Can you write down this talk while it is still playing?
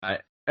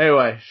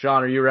Anyway,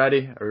 Sean, are you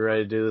ready? Are we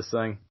ready to do this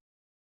thing?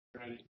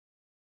 Ready.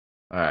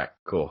 Alright,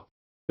 cool.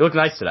 You look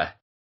nice today.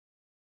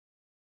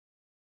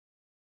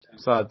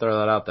 Just thought I'd throw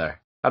that out there.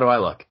 How do I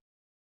look?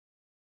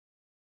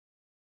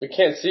 We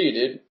can't see you,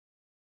 dude.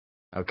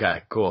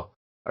 Okay, cool.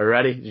 Are you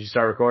ready? Did you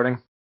start recording?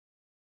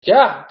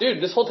 Yeah,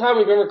 dude, this whole time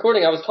we've been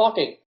recording, I was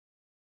talking.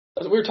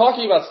 We were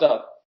talking about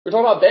stuff. We were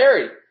talking about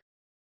Barry.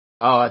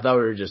 Oh, I thought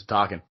we were just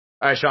talking.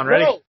 Alright, Sean,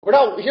 ready? No, we're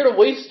not here to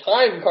waste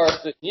time,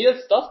 Carson. He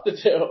has stuff to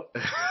do.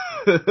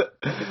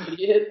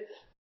 Idiot.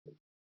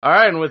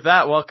 Alright, and with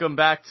that, welcome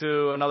back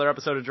to another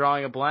episode of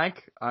Drawing a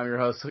Blank. I'm your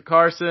host,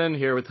 Carson,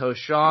 here with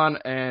host Sean,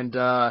 and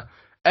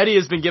Eddie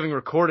has been giving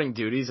recording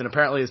duties, and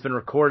apparently has been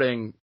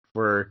recording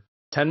for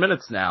 10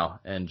 minutes now,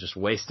 and just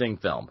wasting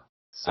film.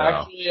 So.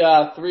 Actually,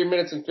 3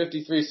 minutes and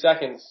 53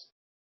 seconds.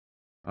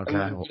 Okay.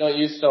 I mean, we don't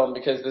use film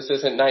because this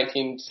isn't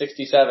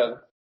 1967.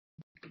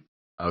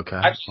 Okay.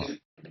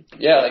 Actually,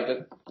 yeah,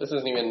 this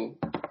isn't even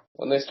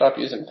when they stopped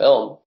using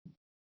film.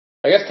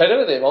 I guess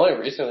technically they've only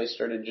recently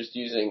started just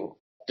using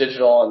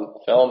digital on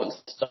film and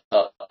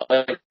stuff,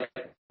 like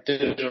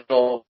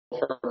digital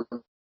for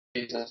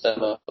movies and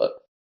cinema, but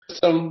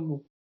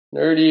some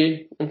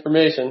nerdy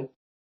information.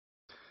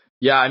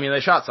 Yeah, I mean,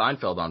 they shot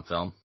Seinfeld on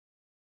film.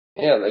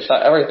 Yeah, they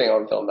shot everything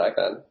on film back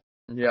then.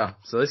 Yeah,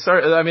 so they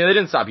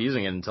didn't stop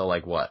using it until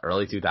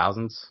early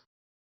 2000s?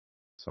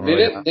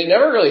 They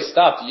never really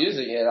stopped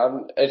using it.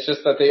 It's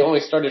just that they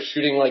only started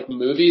shooting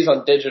movies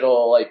on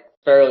digital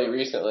fairly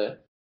recently.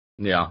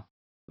 Yeah,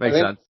 makes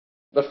sense.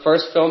 The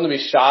first film to be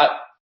shot,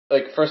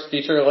 first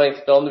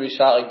feature-length film to be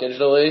shot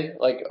digitally,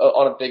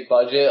 on a big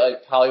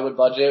budget, Hollywood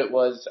budget,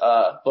 was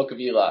Book of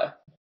Eli.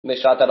 And they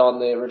shot that on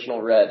the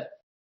original Red.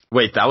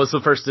 Wait, that was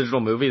the first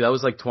digital movie? That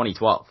was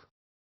 2012.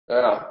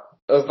 Yeah.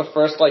 It was the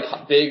first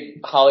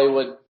big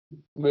Hollywood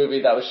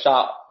movie that was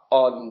shot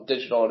on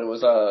digital, and it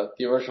was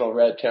the original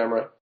Red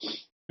camera.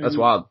 That's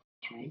wild.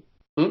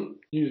 Hmm?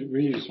 We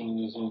used one of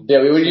those ones.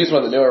 Yeah, we would use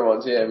one of the newer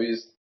ones. Yeah,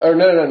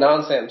 no, not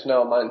on Sam's.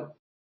 No, mine.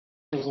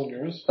 That was on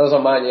yours? That was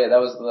on mine. Yeah, that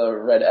was the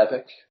Red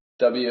Epic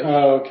W.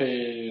 Oh,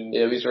 okay.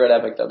 Yeah, we used Red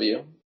Epic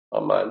W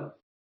on mine.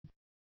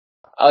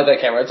 I like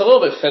that camera. It's a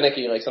little bit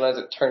finicky. Sometimes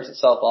it turns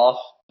itself off,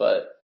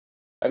 but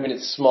I mean,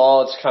 it's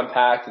small, it's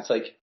compact,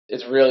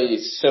 it's really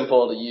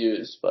simple to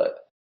use, but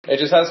it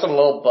just has some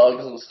little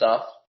bugs and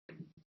stuff.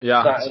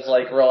 Yeah. It's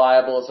not as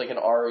reliable as an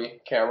ARRI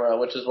camera,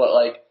 which is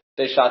what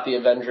they shot the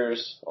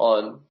Avengers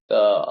on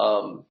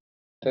the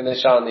thing they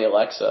shot on the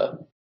Alexa.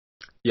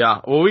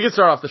 Yeah. Well, we can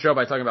start off the show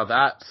by talking about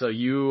that. So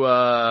you,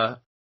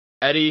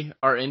 Eddie,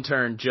 our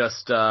intern,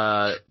 just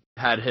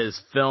had his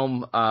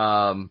film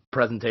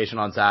presentation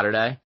on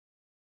Saturday.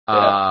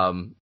 Yeah.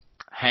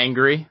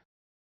 Hangry.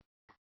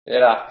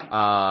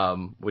 Yeah.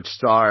 Which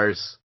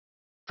stars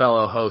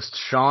fellow host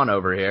Sean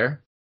over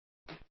here.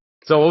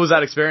 So what was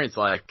that experience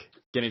like?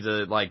 Getting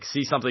to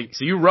see something.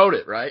 So you wrote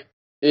it, right?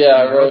 Yeah,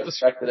 I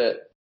directed it.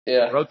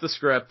 Yeah. Wrote the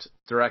script,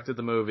 directed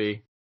the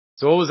movie.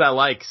 So what was that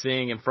like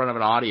seeing in front of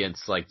an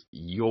audience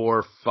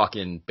your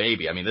fucking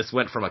baby? I mean, this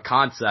went from a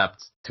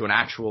concept to an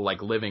actual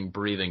living,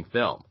 breathing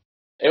film.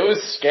 It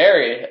was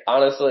scary,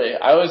 honestly.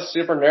 I was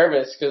super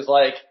nervous because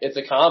it's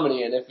a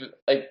comedy, and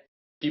if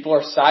people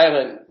are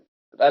silent,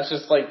 that's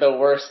just the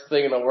worst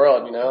thing in the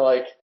world, you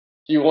know?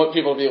 You want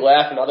people to be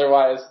laughing,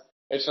 otherwise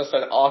it's just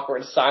an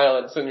awkward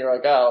silence, and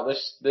you're oh,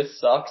 this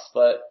sucks,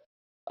 but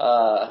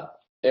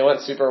it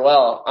went super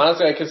well.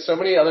 Honestly, because so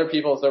many other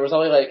people's, there was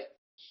only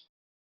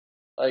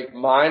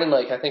mine and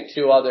I think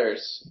two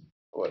others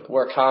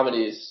were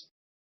comedies,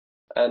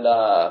 and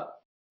the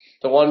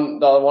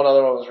one other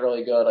one was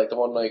really good. The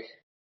one it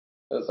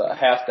was a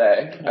Half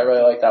Day. I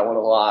really liked that one a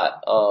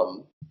lot.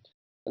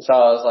 And so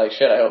I was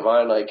shit, I hope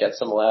mine gets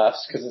some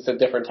laughs, because it's a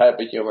different type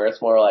of humor.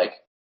 It's more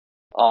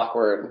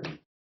awkward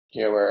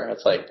humor.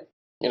 It's a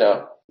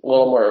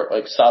little more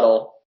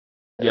subtle.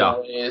 Yeah.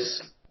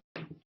 Ways.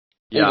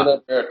 Yeah. Even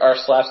though there are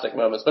slapstick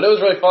moments, but it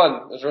was really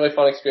fun. It was a really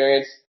fun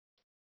experience.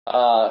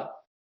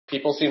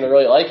 People seemed to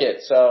really like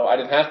it, so I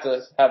didn't have to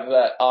have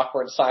that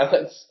awkward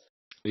silence.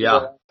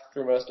 Yeah.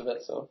 Through most of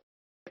it, so.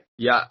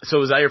 Yeah. So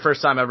was that your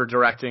first time ever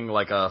directing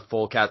a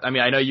full cast? I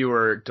mean, I know you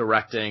were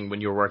directing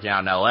when you were working out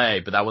in LA,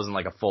 but that wasn't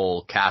a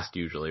full cast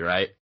usually,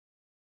 right?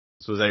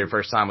 So was that your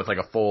first time with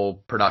a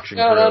full production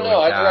crew? No.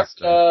 I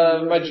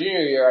directed, my junior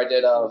year I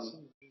did,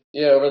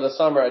 over the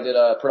summer I did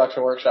a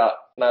production workshop,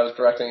 and I was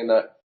directing in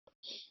that.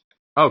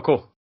 Oh,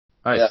 cool.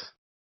 Nice.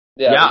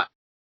 Yeah.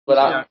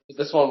 But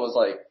this one was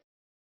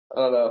I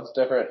don't know, it's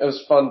different. It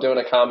was fun doing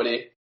a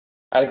comedy.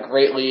 I had a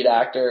great lead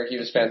actor. He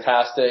was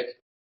fantastic.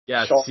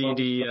 Yeah,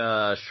 C.D.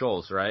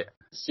 Schultz, right?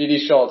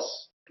 C.D.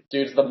 Schultz.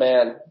 Dude's the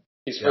man.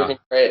 He's freaking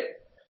great.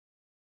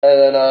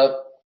 And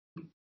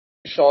then,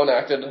 Sean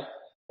acted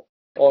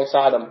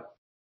alongside him.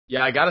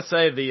 Yeah, I gotta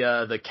say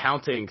the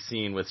counting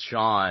scene with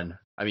Sean,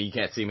 I mean, you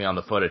can't see me on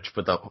the footage,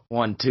 but the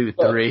 1, 2,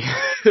 3.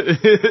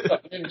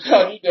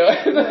 Sean, you do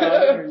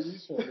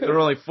it. There were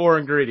only 4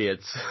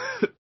 ingredients.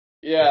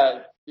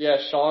 Yeah,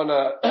 Sean,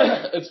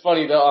 it's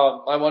funny,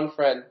 my one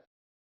friend,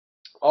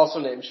 also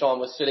named Sean,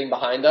 was sitting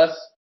behind us,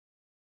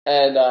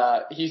 And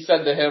he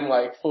said to him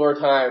like 4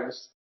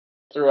 times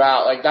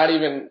throughout, like not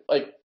even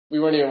like we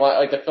weren't even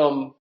like the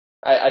film.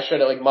 I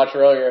showed it like much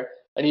earlier,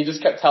 and he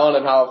just kept telling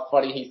him how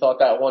funny he thought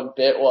that one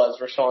bit was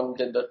where Sean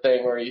did the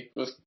thing where he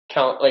was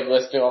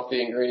listing off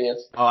the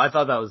ingredients. Oh, I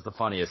thought that was the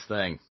funniest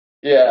thing.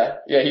 Yeah,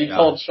 he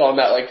told Sean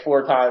that like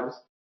 4 times.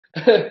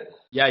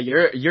 Yeah,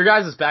 your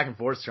guys' back and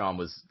forth, Sean,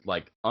 was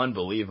like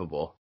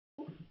unbelievable.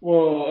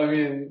 Well, I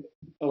mean,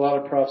 a lot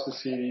of props to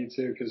CD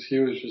too, because he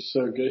was just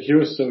so good. He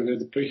was so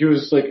good, but he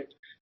was like,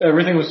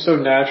 everything was so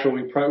natural.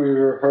 We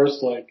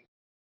rehearsed like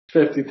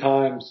 50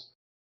 times,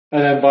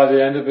 and then by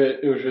the end of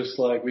it, it was just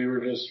like we were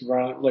just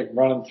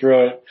running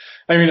through it.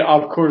 I mean,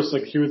 of course,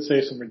 like he would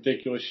say some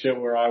ridiculous shit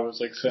where I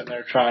was like sitting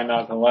there trying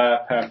not to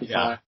laugh half the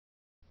time.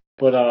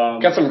 But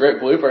got some great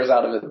bloopers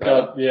out of it.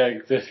 Yeah,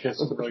 got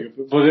some really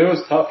good. But it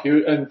was tough.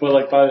 But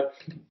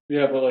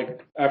like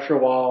after a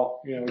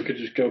while, you know, we could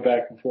just go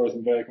back and forth,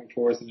 and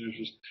it was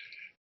just.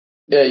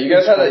 Yeah, you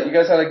guys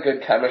had a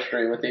good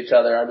chemistry with each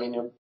other. I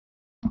mean,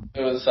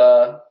 it was.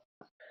 I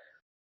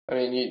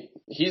mean,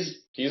 he's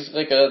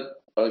like a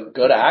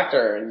good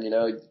actor, and you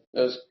know, it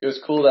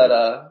was cool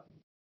that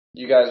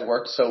you guys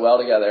worked so well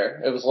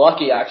together. It was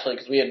lucky actually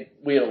because we had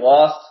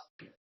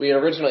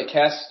originally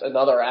cast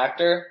another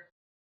actor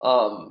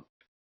to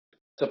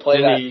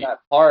play that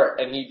part,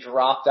 and he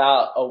dropped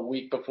out a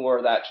week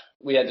before that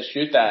we had to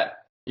shoot that.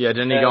 Yeah,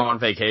 didn't he go on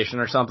vacation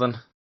or something?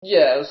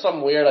 Yeah, it was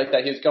something weird like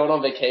that. He was going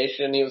on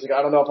vacation. He was like,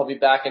 I don't know if I'll be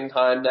back in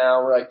time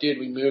now. We're like, dude,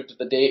 we moved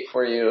the date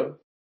for you.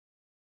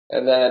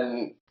 And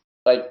then,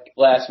 like,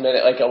 last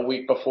minute, like a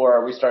week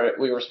before we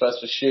were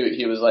supposed to shoot,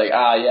 he was like,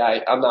 yeah,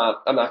 I'm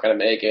not gonna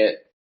make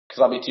it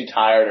because I'll be too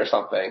tired or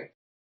something.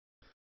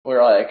 We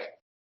were like,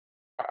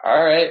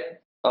 alright.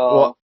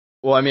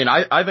 Well, I mean,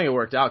 I think it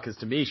worked out because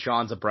to me,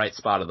 Sean's a bright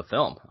spot of the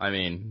film. I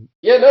mean.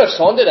 Yeah, no,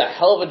 Sean did a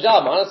hell of a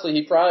job.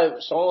 Honestly, Sean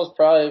was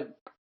probably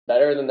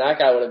better than that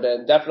guy would have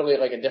been. Definitely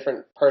like a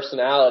different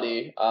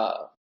personality.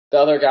 The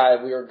other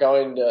guy we were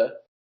going to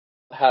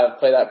have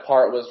play that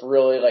part was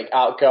really like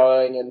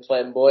outgoing and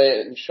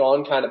flamboyant, and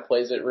Sean kind of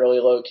plays it really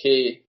low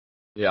key.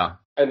 Yeah.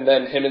 And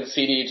then him and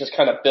CD just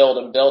kind of build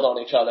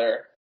on each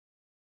other.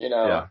 You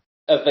know,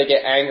 as they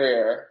get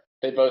angrier,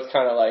 they both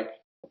kind of like,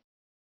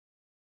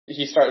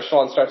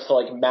 Sean starts to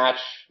like match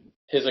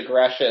his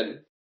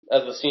aggression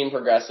as the scene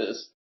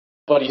progresses,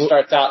 but he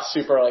starts out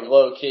super like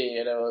low key,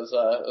 and it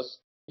was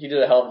he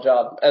did a hell of a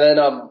job. And then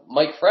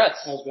Mike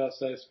Fretz. I was about to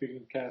say, speaking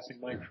of casting,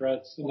 Mike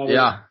Fretz. My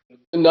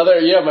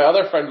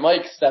other friend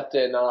Mike stepped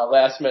in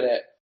last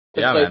minute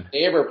to play the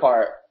neighbor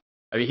part.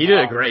 I mean, he did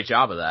a great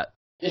job of that.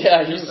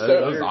 Yeah, he's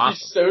so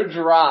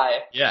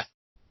dry. Yeah.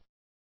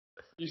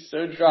 He's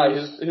so dry.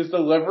 His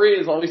delivery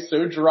is always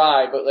so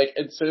dry, but like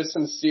it's so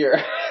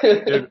sincere.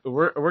 Dude,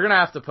 we're gonna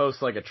have to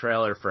post like a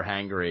trailer for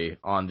Hangry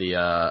on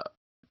the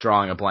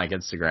Drawing a Blank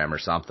Instagram or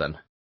something.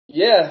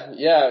 Yeah,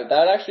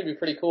 that'd actually be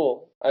pretty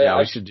cool.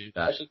 We should do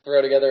that. I should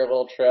throw together a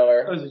little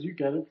trailer. Oh, did you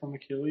get it from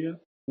Akila yet?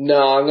 No,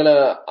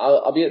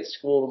 I'll be at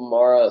school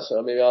tomorrow,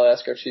 so maybe I'll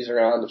ask her if she's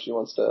around, if she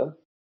wants to.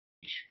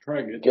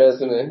 Try to get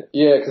us in it.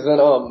 Yeah, because then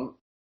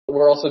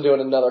we're also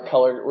doing another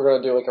color. We're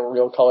gonna do like a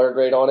real color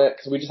grade on it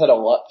because we just had a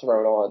LUT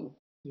thrown on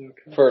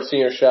for a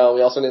senior show.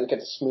 We also need to get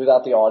to smooth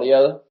out the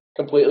audio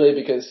completely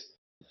because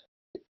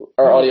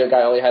our audio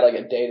guy only had like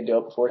a day to do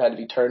it before it had to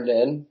be turned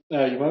in.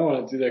 No, you might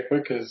want to do that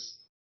quick because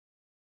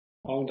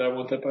I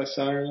want that by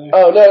Saturday.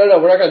 Oh no,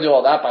 we're not gonna do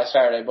all that by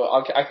Saturday, but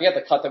I can get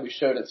the cut that we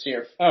showed at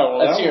senior. Oh,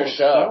 well, senior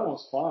show. That one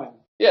was fine.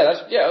 Yeah,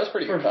 it was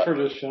pretty good for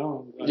this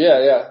show.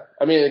 Yeah.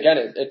 I mean, again,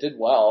 it did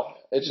well.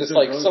 It's just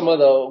like some of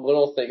the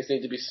little things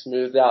need to be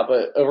smoothed out,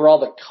 but overall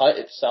the cut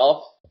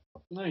itself.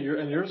 No,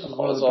 yours is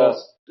one of the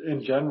best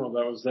in general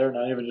that was there,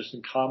 not even just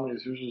in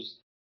comedies. Yours was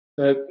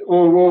that.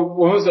 Well,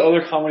 what was the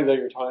other comedy that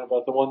you were talking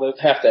about? The one that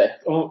Half Day.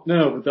 Oh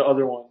no, but the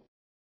other one.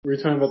 Were you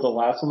talking about the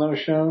last one that was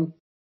shown?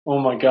 Oh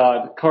my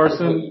God,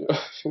 Carson.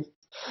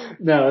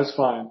 No, it's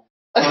fine.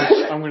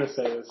 I'm gonna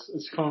say this.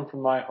 It's coming from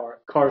my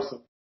heart,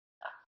 Carson.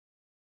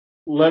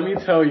 Let me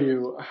tell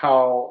you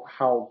how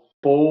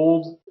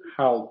bold,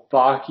 how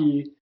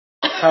Baki,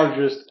 how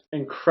just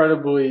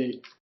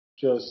incredibly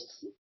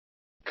just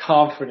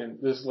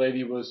confident this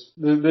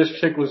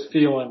chick was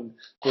feeling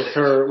with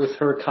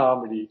her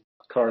comedy,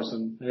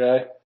 Carson.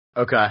 Okay.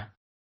 Okay.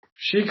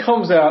 She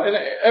comes out, and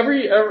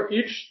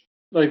each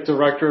like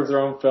director of their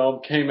own film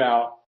came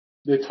out.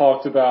 They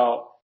talked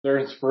about their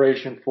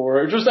inspiration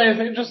for it, just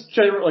anything, just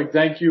general, like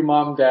thank you,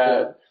 mom, and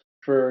dad,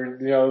 for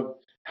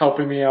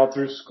helping me out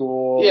through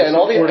school. Yeah, and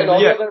all the other people.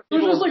 It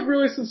was just like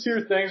really sincere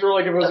things, or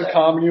like if it was a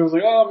comedy, it was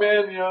like, oh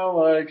man,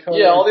 all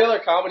the other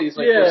comedies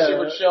were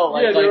super chill.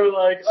 Like, they were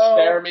like,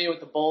 Spare Me with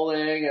the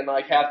bowling and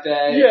like Half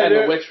Day and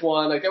the Witch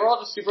one. Like they were all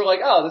just super like,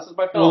 oh, this is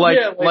my film.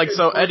 Well,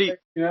 so Eddie,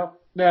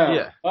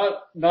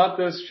 not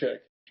this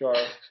chick, Jar,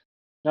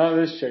 not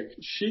this chick.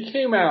 She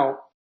came out.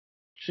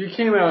 She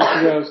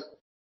goes,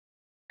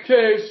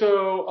 okay,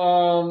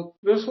 so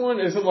this one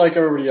isn't like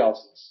everybody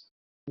else's.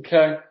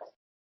 Okay.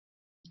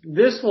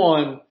 This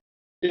one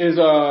is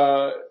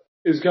kind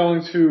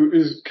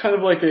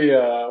of like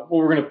what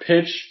we're gonna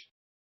pitch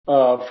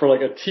for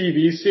like a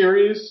TV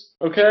series,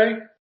 okay?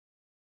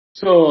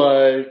 So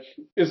like,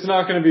 it's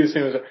not gonna be the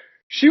same as that.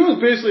 She was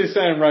basically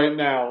saying right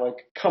now, like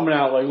coming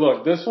out, like,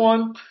 look, this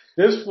one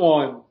is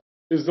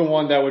the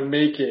one that would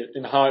make it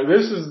in Hollywood.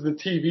 This is the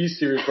TV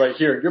series right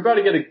here. You're about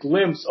to get a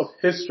glimpse of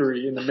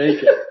history in the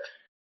making.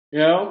 You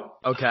know?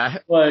 Okay.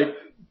 Like,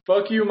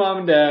 fuck you, mom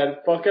and dad.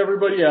 Fuck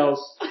everybody else.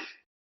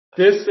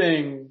 This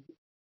thing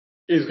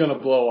is gonna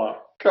blow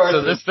up.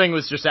 Carson. So this thing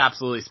was just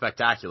absolutely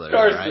spectacular,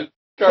 Carson. right?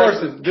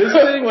 Carson, this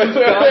thing was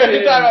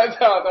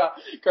Time out.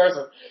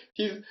 Carson.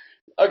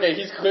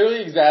 He's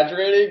clearly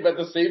exaggerating, but at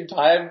the same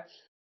time,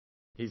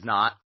 He's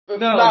not. No,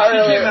 not she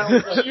really. came out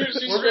with like,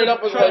 She we're straight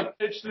up was trying like,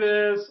 to pitch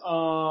this,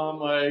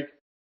 like,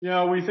 you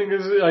know, we think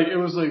this is like, it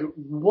was like,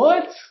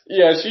 what?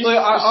 yeah, she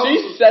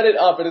Like, set it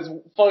up, and it's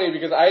funny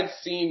because I had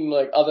seen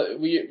like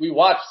we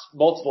watched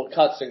multiple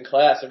cuts in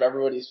class of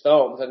everybody's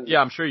films, and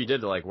Yeah, I'm sure you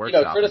did to like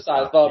workshop.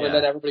 criticize them, and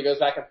then everybody goes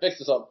back and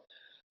fixes them.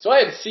 So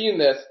I had seen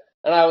this,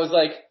 and I was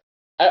like,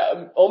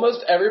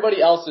 almost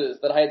everybody else's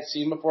that I had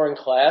seen before in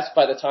class,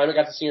 by the time I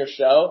got to senior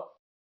show,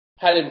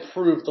 had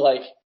improved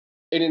like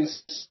an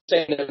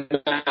insane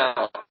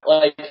amount.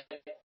 Like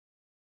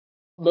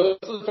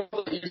most of the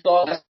films that you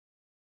saw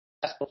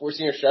before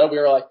senior show, we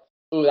were like,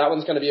 ooh, that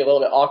one's going to be a little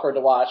bit awkward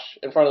to watch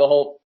in front of the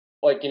whole,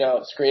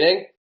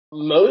 screening.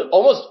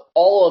 Almost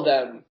all of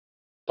them,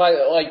 by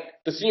like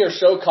the senior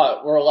show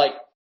cut, were like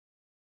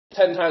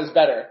 10 times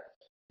better.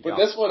 With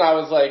this one, I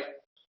was like,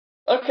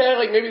 okay,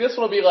 like maybe this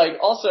one will be like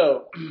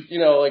also,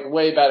 like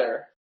way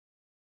better.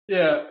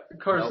 Yeah,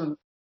 Carson. Nope.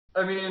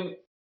 I mean,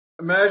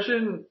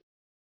 imagine,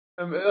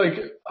 like,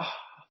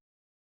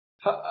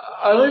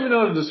 I don't even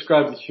know how to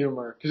describe the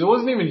humor because it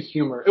wasn't even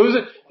humor. It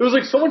was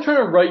like someone trying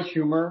to write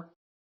humor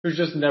who's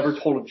just never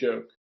told a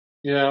joke.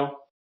 You know,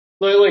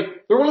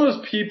 like they're one of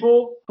those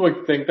people who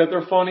like think that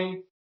they're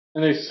funny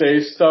and they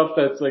say stuff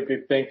that's like they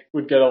think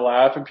would get a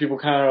laugh, and people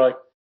kind of are like,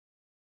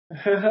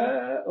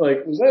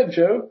 like, was that a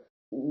joke?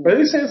 Are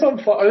they saying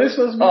something fun? Are they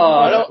supposed to be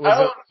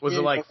funny? Was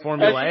it like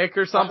formulaic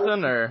or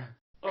something, or?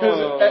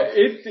 Because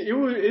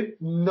it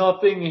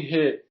nothing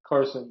hit,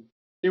 Carson.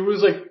 It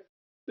was like,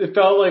 it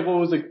felt like,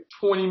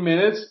 20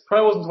 minutes?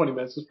 Probably wasn't 20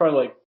 minutes. It was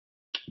probably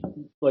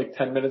like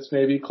 10 minutes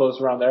maybe,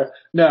 close around there.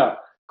 No,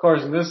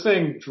 Carson, this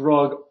thing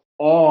drug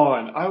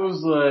on. I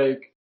was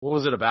like... What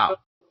was it about?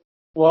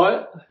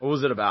 What? What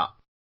was it about?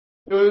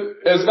 It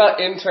was about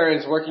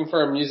interns working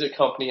for a music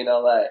company in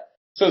LA.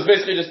 So it's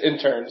basically just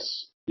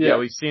interns. Yeah,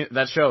 we've seen,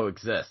 that show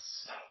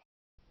exists.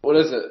 What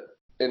is it?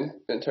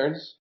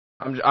 Interns?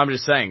 I'm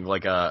just saying,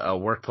 like a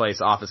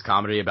workplace office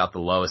comedy about the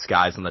lowest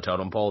guys on the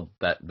totem pole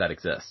that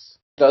exists.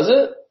 Does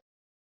it?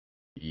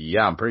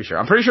 Yeah, I'm pretty sure.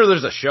 I'm pretty sure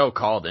there's a show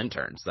called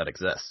Interns that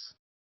exists.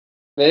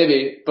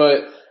 Maybe, but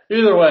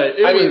either way,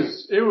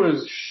 it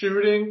was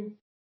shooting.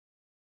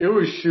 It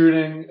was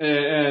shooting,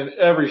 and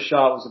every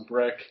shot was a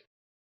brick.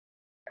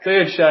 They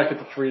had Shaq at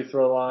the free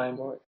throw line.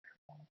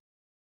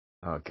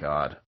 Oh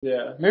God.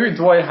 Yeah, maybe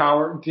Dwight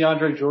Howard,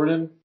 DeAndre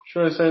Jordan.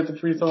 Should I say at the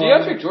free throw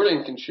line? DeAndre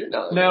Jordan can shoot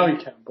now. Now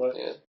he can, but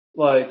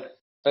like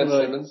Ben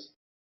Simmons.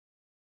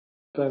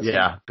 Ben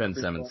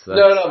Simmons.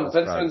 No,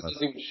 Ben Simmons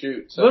doesn't even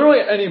shoot. So. Literally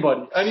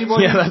anybody.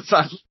 Yeah, that's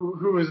not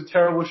who is a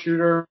terrible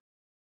shooter.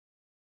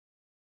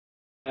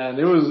 And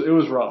it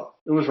was rough.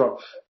 It was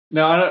rough.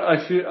 Now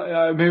I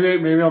feel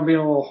maybe I'm being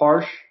a little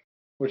harsh,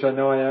 which I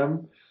know I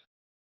am.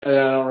 And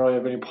I don't really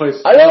have any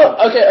place. I don't.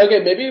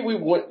 Okay. Maybe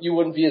you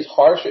wouldn't be as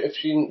harsh if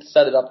she didn't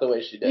set it up the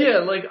way she did. Yeah,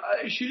 like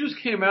she just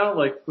came out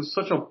like with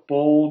such a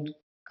bold.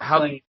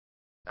 How'd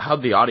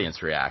the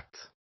audience react?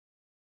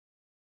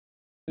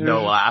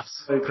 No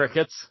laughs, like,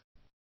 crickets.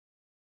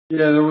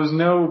 Yeah, there was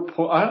no.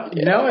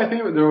 Now I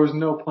think there was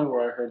no point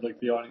where I heard like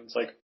the audience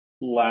like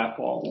laugh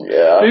all.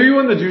 Yeah. Maybe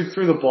when the dude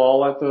threw the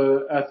ball at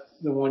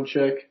the one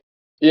chick.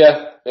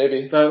 Yeah,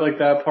 maybe.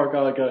 That part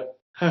got like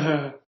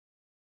a.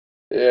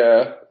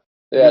 Yeah.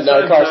 Yeah,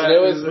 no, Carson,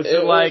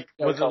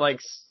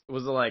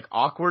 was it like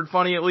awkward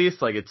funny at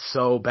least? Like it's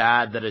so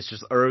bad that it's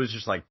just, or it was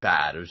just like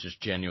bad. It was just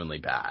genuinely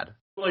bad.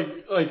 Like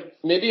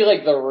maybe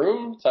like The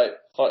Room type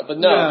fun, but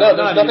no,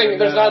 there's nothing.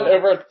 There's not an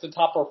over the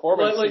top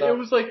performance. It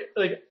was like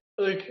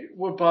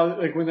what bothered,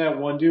 like when that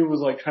one dude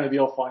was like trying to be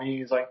all funny.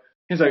 He's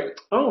like,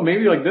 oh,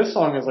 maybe like this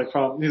song is like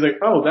from. He's like,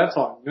 oh, that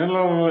song.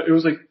 No. It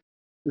was like,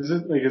 was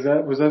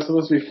that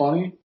supposed to be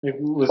funny? Like,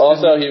 he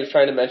was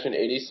trying to mention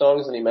 80s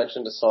songs, and he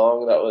mentioned a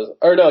song that was,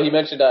 or no, he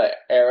mentioned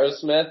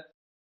Aerosmith.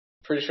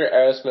 Pretty sure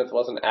Aerosmith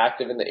wasn't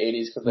active in the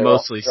 80s because they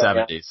mostly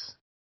 70s.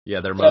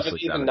 Yeah, they're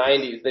mostly 70s and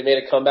 90s. They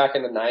made a comeback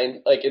in the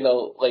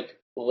late.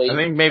 I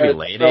think maybe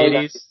late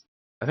 80s.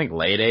 I think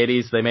late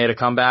 80s they made a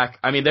comeback.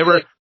 I mean, they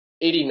were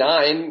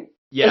 89.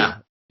 Yeah.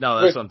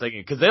 No, that's what I'm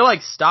thinking. Cause they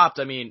like stopped.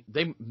 I mean,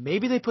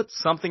 they put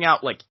something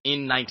out like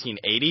in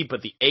 1980,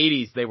 but the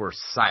 80s they were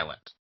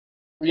silent.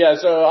 Yeah,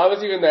 so I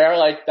was even there,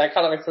 like, that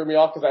kind of like threw me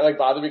off because that like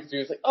bothered me because he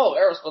was like, oh,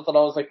 Aerosmith, and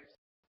I was like.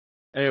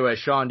 Anyway,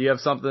 Sean, do you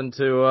have something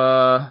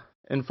to,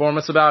 inform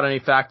us about? Any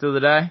fact of the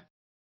day?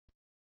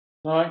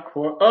 Not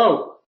quite.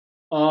 Oh,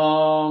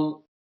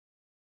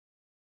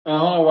 I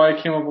don't know why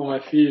it came up on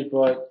my feed,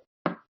 but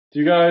Do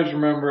you guys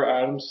remember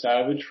Adam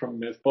Savage from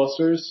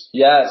MythBusters?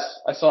 Yes,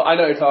 I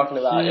know what you're talking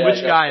about. Yeah,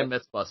 Which guy in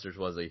MythBusters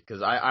was he?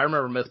 Because I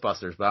remember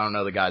MythBusters, but I don't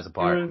know the guys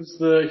apart. He was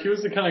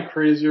the kind of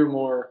crazier,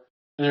 more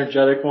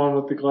energetic one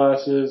with the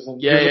glasses.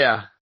 And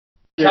Yeah.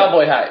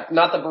 Cowboy hat,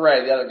 not the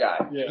beret, the other guy.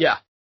 Yeah.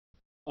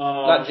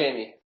 Not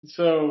Jamie.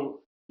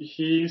 So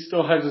he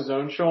still has his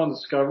own show on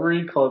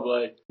Discovery called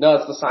No,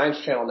 it's the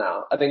Science Channel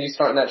now. I think he's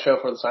starting that show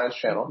for the Science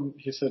Channel.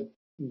 It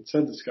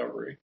said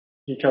Discovery.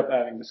 He kept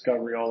adding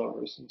Discovery all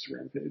over his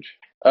Instagram page.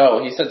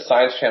 Oh, he said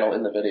Science Channel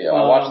in the video.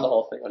 I watched the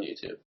whole thing on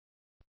YouTube.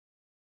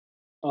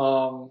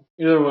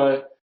 Either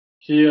way,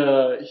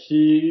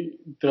 he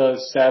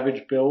does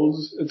Savage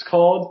Builds, it's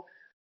called,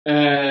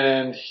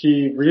 and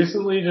he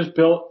recently just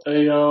built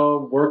a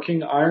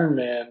working Iron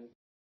Man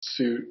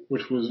suit,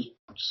 which was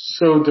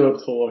so dope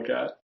to look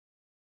at.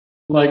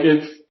 Like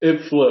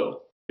it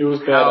flew. It was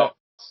bad.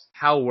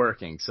 How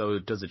working? So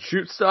does it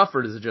shoot stuff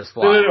or does it just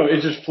fly? No,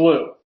 it just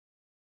flew.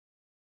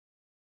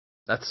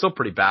 That's still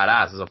pretty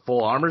badass. Is it a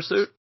full armor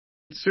suit?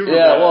 Super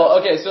yeah, badass. well,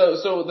 okay,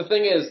 so the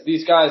thing is,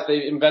 these guys,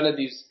 they invented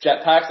these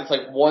jetpacks. It's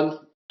like one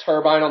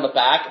turbine on the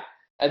back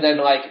and then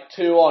like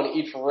two on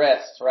each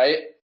wrist, right?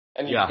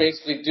 And you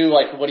basically do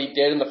like what he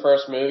did in the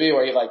first movie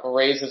where he like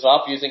raises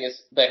up using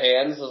the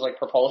hands as like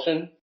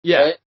propulsion.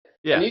 Yeah. Right?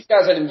 Yeah. And these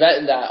guys had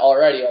invented that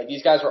already. Like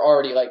these guys were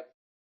already like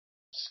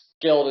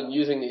skilled in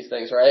using these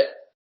things, right?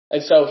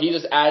 And so he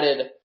just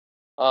added,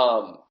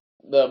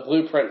 the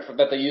blueprint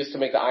that they used to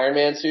make the Iron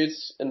Man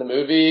suits in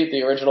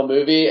the original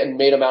movie, and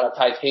made them out of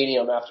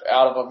titanium out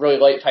of a really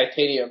light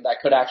titanium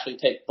that could actually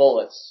take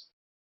bullets.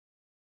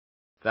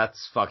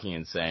 That's fucking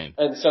insane.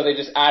 And so they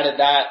just added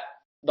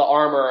the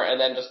armor,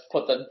 and then just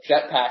put the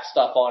jetpack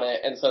stuff on it,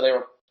 and so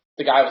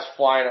the guy was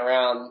flying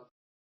around.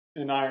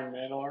 In Iron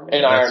Man armor.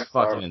 That's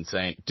fucking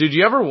insane. Dude,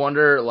 you ever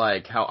wonder,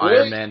 like, how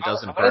Iron Man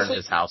doesn't burn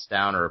his house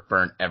down or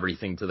burn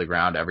everything to the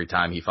ground every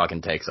time he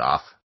fucking takes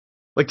off?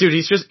 Like, dude,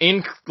 he's just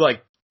in,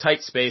 like,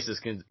 tight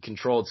spaces,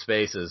 controlled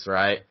spaces,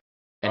 right?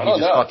 And he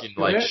just fucking,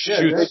 like,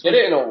 shoots. They did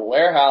it in a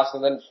warehouse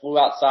and then flew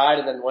outside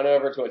and then went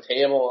over to a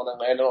table and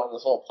then landed on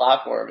this whole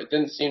platform. It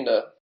didn't seem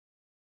to...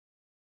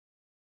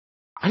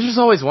 I just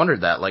always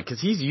wondered that, like, cause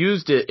he's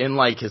used it in,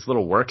 like, his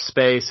little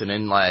workspace and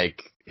in,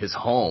 like, his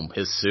home,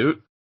 his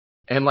suit.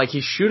 And, like,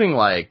 he's shooting,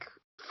 like,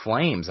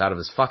 flames out of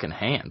his fucking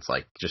hands,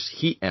 like, just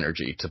heat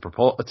energy to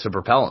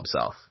propel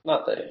himself.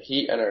 Not the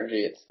heat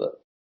energy, it's the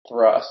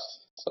thrust.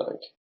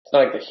 It's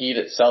not like the heat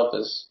itself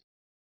is...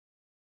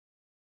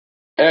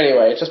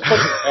 Anyway, it just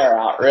pushes air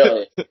out,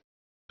 really.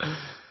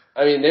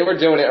 I mean, they were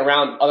doing it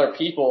around other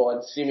people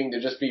and seeming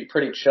to just be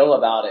pretty chill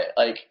about it.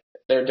 Like,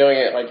 they're doing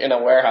it, like, in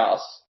a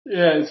warehouse.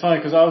 Yeah, it's funny,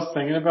 because I was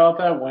thinking about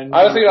that when...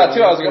 I was thinking about it,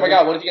 too. I was like, oh my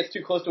god, what if he gets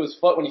too close to his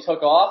foot when he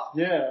took off?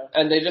 Yeah.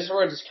 And they just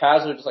were just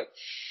casually just like...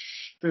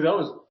 Dude, that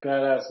was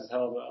badass as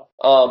hell, though.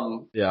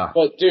 Yeah.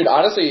 But, dude,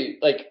 honestly,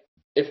 like,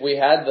 if we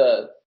had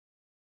the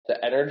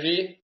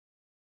energy...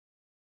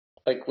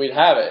 Like, we'd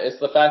have it. It's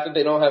the fact that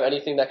they don't have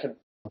anything that can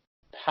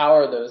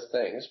power those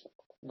things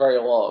very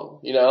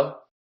long, you know?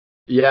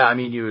 Yeah, I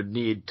mean, you would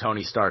need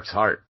Tony Stark's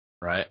heart,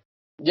 right?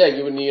 Yeah,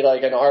 you would need,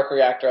 like, an arc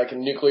reactor, like a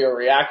nuclear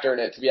reactor in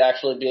it to be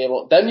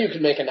able... Then you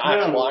could make an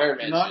actual Iron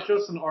Man not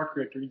just an arc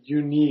reactor.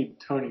 You need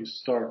Tony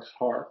Stark's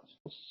heart.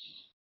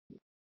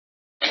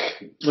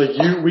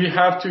 Like, we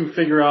have to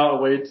figure out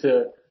a way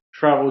to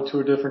travel to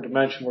a different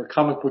dimension where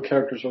comic book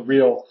characters are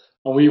real,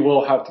 and we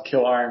will have to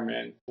kill Iron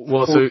Man.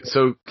 Well,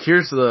 so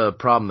here's the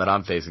problem that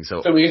I'm facing.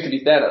 So we have to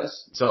be Thanos.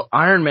 So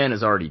Iron Man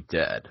is already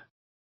dead.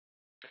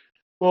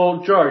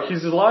 Well, Jar,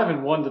 he's alive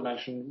in one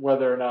dimension,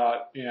 whether or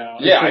not, you know.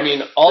 Yeah, I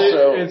mean,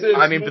 also...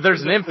 but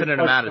there's an infinite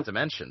amount of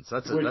dimensions.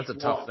 That's a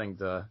tough thing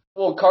to...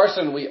 Well,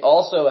 Carson, we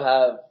also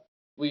have...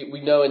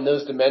 We know in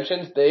those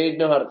dimensions, they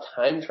know how to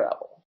time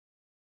travel.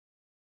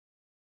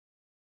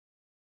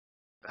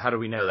 How do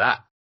we know that?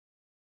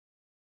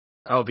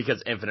 Oh,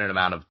 because infinite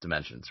amount of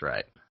dimensions,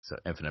 right? So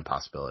infinite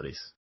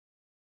possibilities.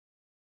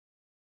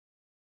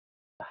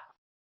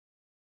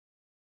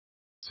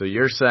 So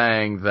you're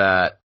saying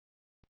that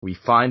we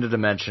find a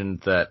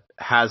dimension that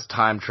has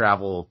time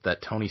travel,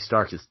 that Tony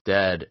Stark is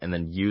dead, and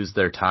then use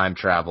their time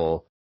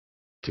travel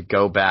to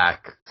go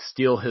back,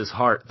 steal his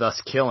heart,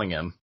 thus killing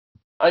him.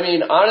 I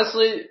mean,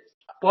 honestly...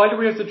 Why do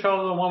we have to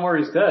travel to the one where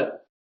he's dead?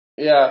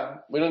 Yeah,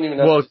 we don't even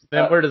know... Well,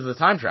 then where does the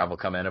time travel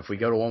come in if we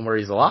go to one where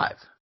he's alive?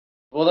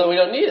 Well, then we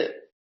don't need it.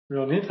 We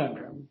don't need time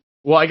travel.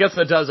 Well, I guess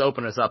that does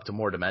open us up to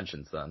more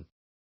dimensions then.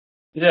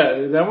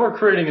 Yeah, then we're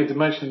creating a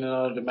dimension in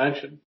another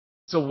dimension.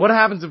 So what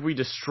happens if we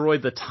destroy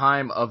the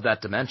time of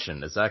that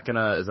dimension? Is that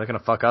gonna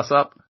fuck us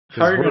up?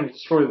 How are you gonna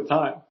destroy the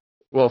time?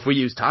 Well, if we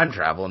use time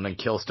travel and then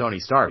kill Tony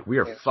Stark, we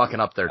are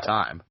fucking up their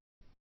time.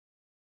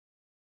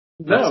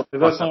 No,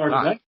 that's not our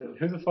dimension.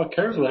 Who the fuck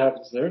cares what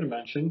happens to their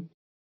dimension?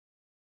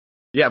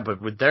 Yeah,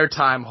 but would their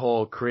time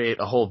hole create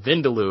a whole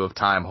vindaloo of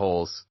time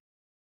holes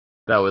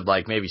that would,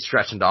 like, maybe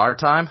stretch into our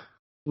time?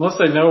 Unless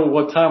they know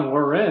what time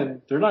we're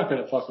in, they're not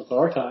gonna fuck with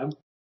our time.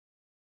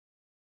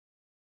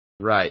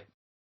 Right.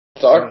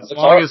 our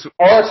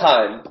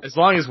time. As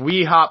long as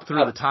we hop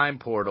through the time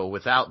portal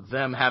without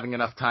them having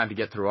enough time to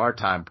get through our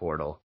time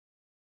portal,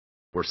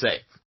 we're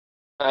safe.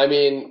 I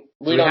mean,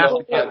 we don't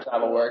know how time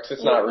travel works.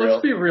 It's not real.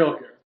 Let's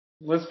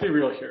be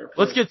real here.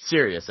 Let's get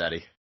serious,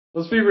 Eddie.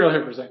 Let's be real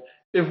here for a second.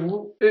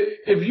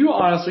 If you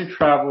honestly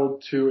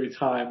traveled to a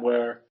time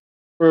or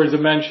a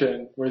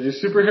dimension where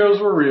these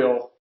superheroes were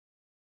real,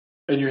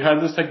 and you had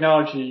this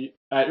technology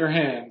at your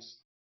hands,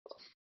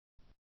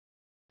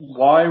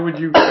 why would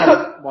you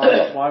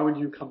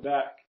come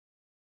back?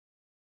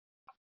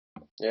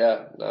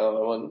 Yeah, no,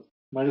 I wouldn't.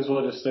 Might as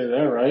well just stay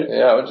there, right?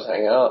 Yeah, I would just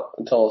hang out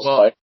until a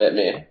spider bit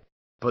me.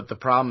 But the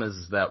problem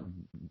is that,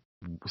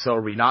 so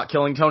are we not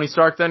killing Tony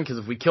Stark then? Because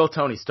if we kill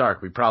Tony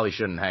Stark, we probably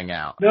shouldn't hang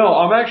out. No,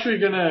 I'm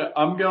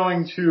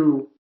going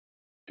to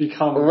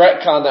become...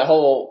 retcon that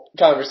whole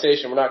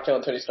conversation. We're not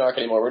killing Tony Stark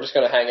anymore. We're just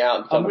going to hang out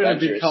and become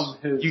Avengers.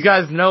 You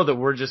guys know that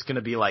we're just going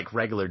to be like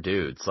regular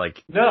dudes.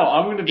 Like, no,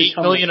 I'm going to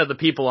become... 8 million of the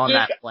people on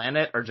that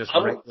planet are just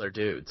regular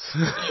dudes.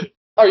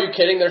 Are you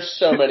kidding? There's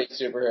so many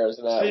superheroes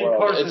in that world.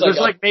 Carson,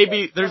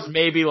 there's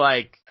maybe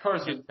like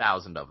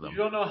 10,000 of them. You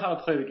don't know how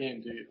to play the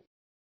game, do you?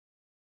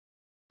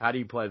 How do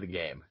you play the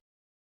game?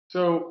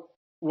 So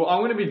what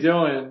I'm going to be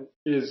doing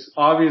is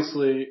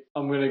obviously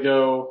I'm going to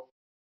go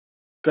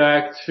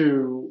back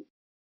to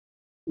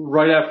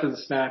right after the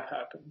snap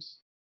happens.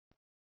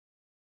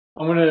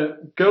 I'm going to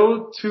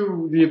go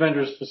to the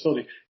Avengers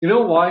facility. You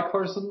know why,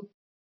 Carson?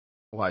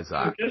 Why is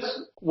that? Guess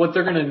what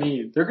they're going to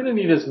need? They're going to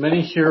need as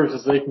many heroes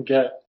as they can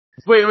get.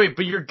 Wait,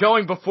 but you're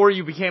going before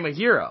you became a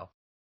hero.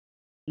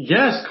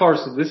 Yes,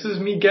 Carson, this is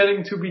me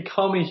getting to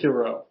become a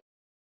hero.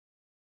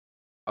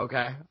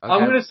 Okay.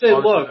 I'm going to say,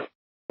 look,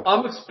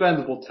 I'm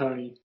expendable,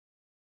 Tony.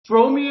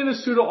 Throw me in a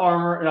suit of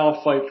armor and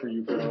I'll fight for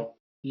you, bro.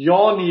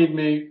 Y'all need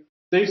me.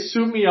 They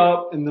suit me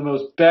up in the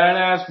most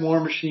badass War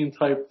Machine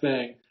type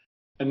thing.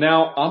 And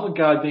now I'm a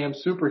goddamn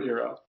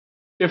superhero.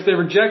 If they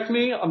reject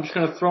me, I'm just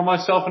going to throw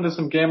myself into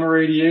some gamma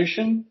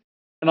radiation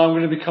and I'm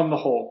going to become the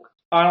Hulk.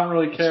 I don't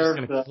really care.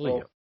 Even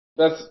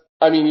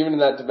in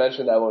that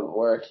dimension, that wouldn't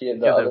work. He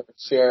had the other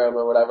serum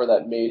or whatever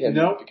that made him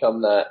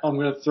become that. I'm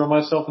going to throw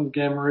myself into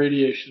gamma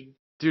radiation.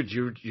 Dude,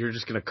 you're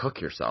just going to cook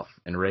yourself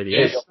in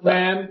radiation. Yes,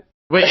 man.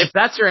 Wait, if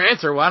that's your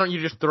answer, why don't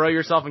you just throw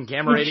yourself in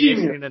gamma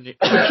radiation?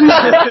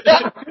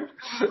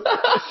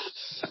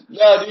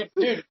 No,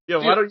 dude. Yeah,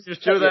 why don't you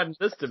just do that in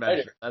this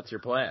dimension? That's your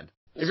plan.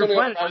 If your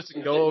plan is just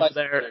to go over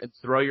there and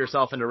throw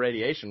yourself into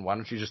radiation, why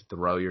don't you just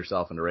throw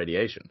yourself into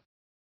radiation?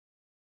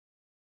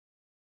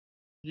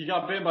 You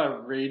got bitten by a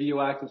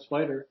radioactive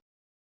spider.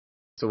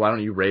 So why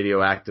don't you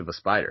radioactive a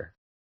spider?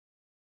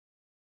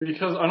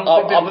 Because I don't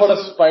think I'll put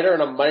a spider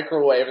in a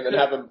microwave and then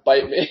have him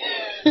bite me.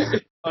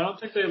 I don't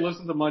think they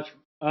listen to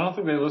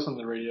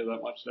the radio that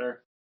much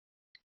there.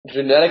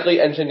 Genetically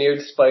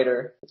engineered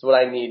spider is what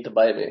I need to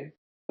bite me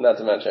in that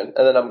dimension.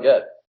 And then I'm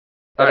good.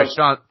 Alright,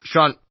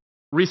 Sean,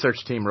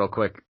 research team real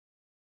quick.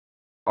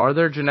 Are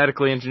there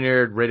genetically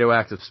engineered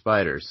radioactive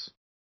spiders?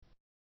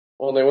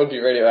 Well, they wouldn't be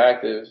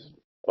radioactive.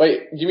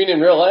 Wait, you mean in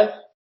real life?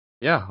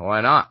 Yeah,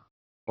 why not?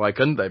 Why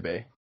couldn't they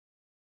be?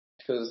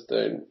 Because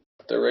they're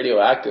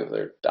radioactive.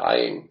 They're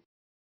dying.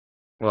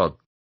 Well,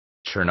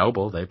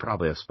 Chernobyl, they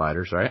probably have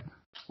spiders, right?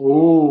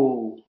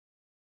 Ooh.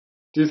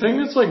 Do you think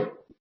it's like...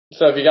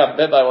 So if you got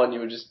bit by one,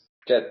 you would just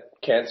get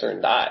cancer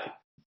and die?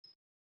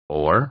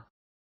 Or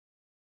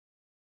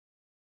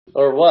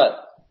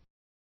what?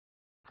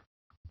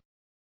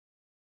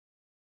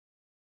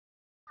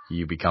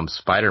 You become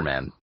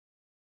Spider-Man.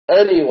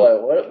 Anyway,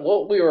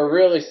 what we were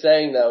really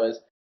saying though is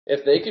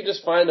if they could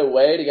just find a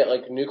way to get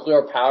like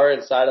nuclear power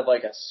inside of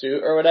like a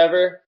suit or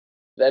whatever,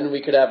 then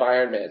we could have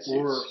Iron Man suits.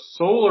 Or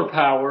solar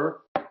power.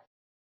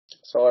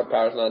 Solar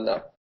power's not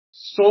enough.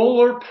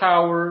 Solar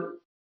power.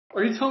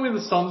 Are you telling me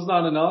the sun's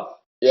not enough?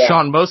 Yeah.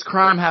 Sean, most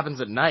crime happens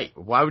at night.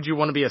 Why would you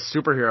want to be a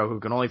superhero who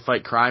can only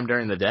fight crime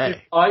during the day?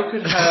 If I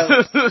could have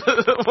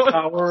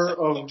power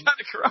of what kind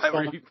of crime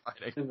are you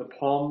fighting? In the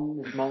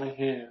palm of my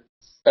hand.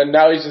 And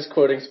now he's just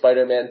quoting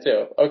Spider-Man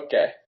too.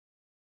 Okay.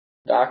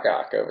 Doc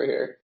Ock over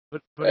here.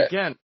 But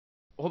again,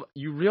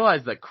 you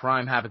realize that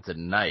crime happens at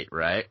night,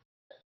 right?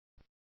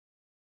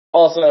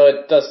 Also,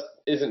 it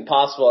isn't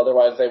possible,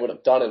 otherwise they would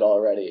have done it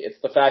already.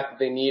 It's the fact that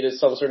they needed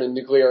some sort of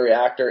nuclear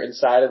reactor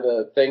inside of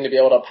the thing to be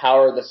able to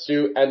power the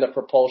suit and the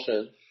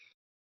propulsion.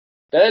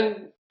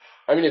 Then,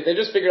 if they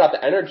just figured out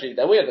the energy,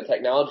 then we have the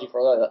technology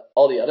for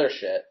all the other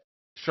shit.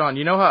 Sean,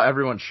 you know how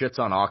everyone shits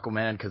on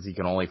Aquaman because he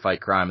can only fight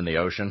crime in the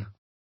ocean?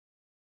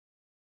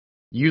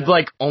 You'd,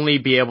 only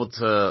be able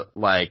to,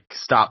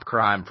 stop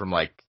crime from,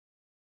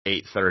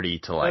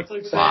 8:30 to,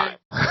 5.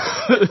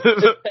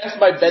 That's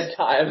my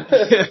bedtime.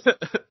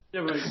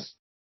 Yeah, but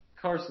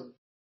Carson,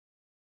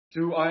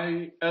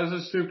 as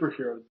a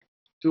superhero,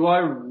 do I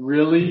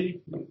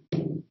really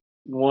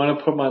want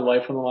to put my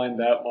life on the line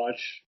that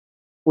much?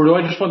 Or do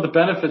I just want the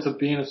benefits of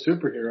being a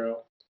superhero?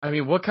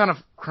 What kind of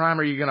crime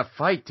are you gonna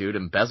fight, dude?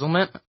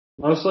 Embezzlement?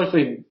 Most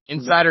likely.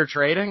 Insider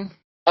trading?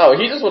 Oh,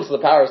 he just wants the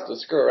powers to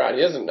screw around.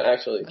 He doesn't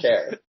actually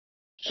care.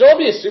 Should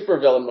be a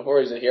supervillain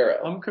before he's a hero.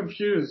 I'm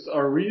confused.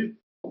 Are we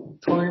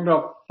talking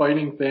about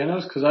fighting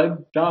Thanos? Because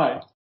I'd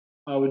die.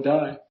 I would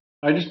die.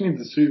 I just need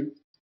the suit.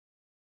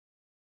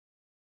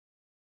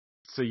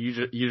 So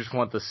you just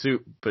want the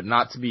suit, but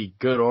not to be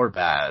good or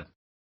bad,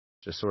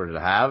 just sort of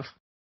to have.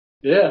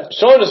 Yeah.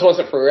 Sean just wants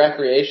it for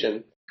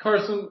recreation.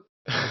 Carson,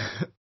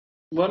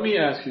 let me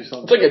ask you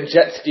something. It's like a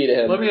jet ski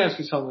to him. Let me ask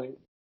you something.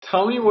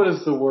 Tell me what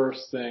is the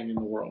worst thing in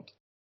the world?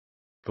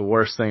 The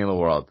worst thing in the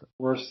world.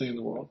 Worst thing in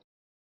the world.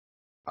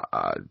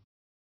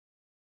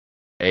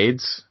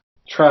 AIDS.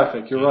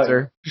 Traffic. You're right.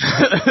 Cancer.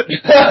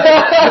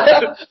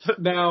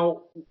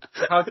 Now,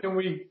 how can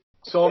we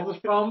solve this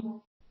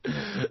problem?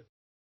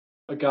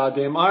 A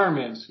goddamn Iron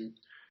Man suit.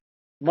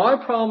 My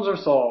problems are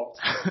solved.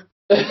 I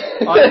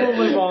will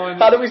live on.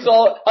 How do we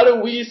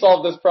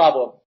solve this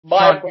problem?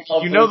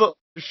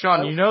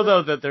 Sean, you know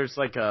though that there's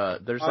like a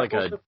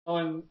live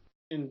on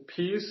in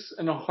peace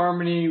and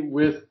harmony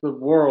with the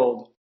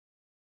world.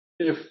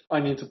 If I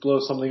need to blow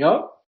something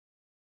up,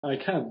 I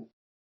can.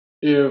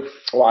 If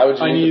Why would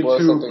you I need need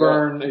to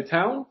burn a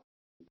town,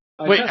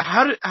 Wait,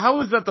 can. how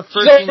was that the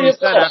first thing you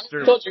said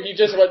after? I told you he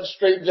just went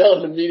straight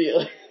villain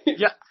immediately.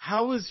 Yeah,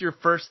 how was your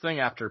first thing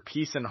after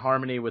peace and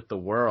harmony with the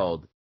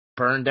world?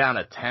 Burn down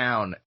a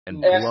town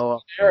and blow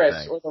up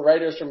Daenerys or the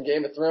writers from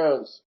Game of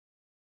Thrones.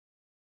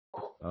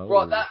 Oh.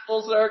 Brought that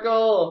full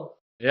circle.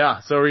 Yeah,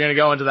 so we're gonna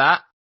go into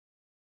that?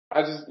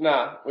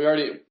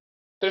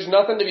 There's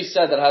nothing to be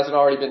said that hasn't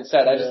already been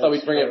said. I just thought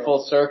we'd bring it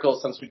full circle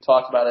since we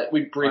talked about it.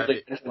 We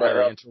briefly mentioned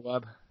it. The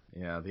interweb?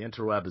 Yeah, the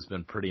interweb has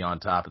been pretty on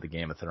top of the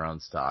Game of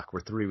Thrones talk.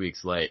 We're 3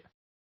 weeks late.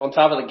 On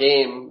top of the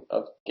game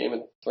of Game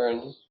of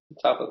Thrones. On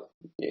top of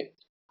the game.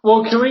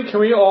 Well, can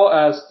we all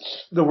ask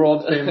the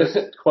world famous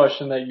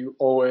question that you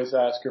always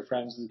ask your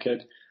friends as a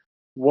kid?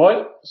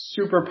 What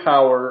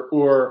superpower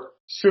or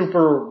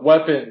super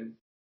weapon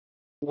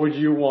would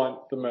you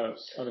want the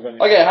most out of anything?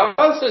 Okay, how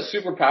about instead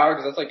of superpower,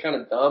 because that's like kind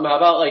of dumb. How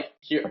about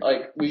you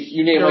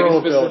name like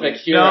a specific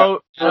hero?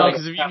 No,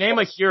 because if you name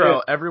a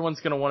hero, everyone's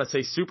gonna want to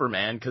say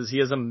Superman because he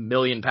has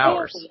 1,000,000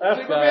 powers.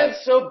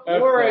 Superman's so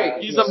boring.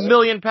 He's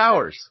 1,000,000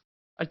 powers.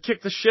 I'd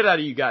kick the shit out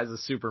of you guys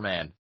as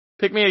Superman.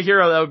 Pick me a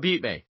hero that would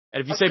beat me.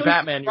 And if you say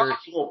Batman, you're... You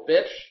little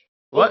bitch.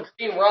 What?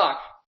 Green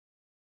Rock.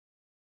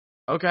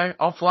 Okay,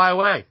 I'll fly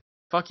away.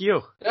 Fuck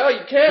you. No,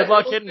 you can't. Good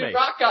luck hitting me. Green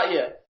Rock got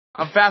you.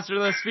 I'm faster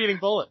than a speeding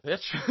bullet,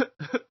 bitch.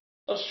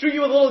 I'll shoot you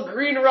with a little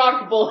green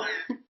rock bullet.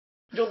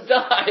 You'll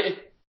die.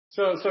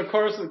 So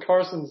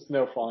Carson's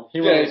no fun.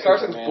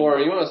 Carson's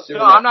boring. You want a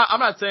Superman? No, I'm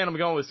not saying I'm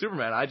going with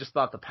Superman. I just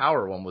thought the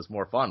power one was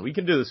more fun. We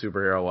can do the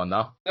superhero one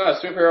though. No, the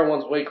superhero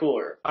one's way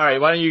cooler. All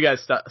right, why don't you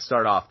guys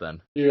start off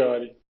then? You go,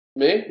 Eddie.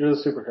 Me? You're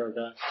the superhero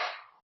guy.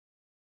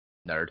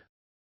 Nerd.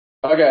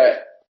 Okay,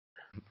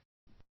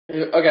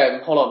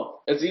 hold on.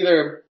 It's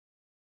either,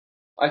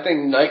 I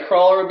think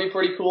Nightcrawler would be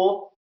pretty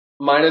cool,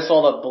 minus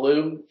all the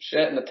blue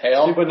shit in the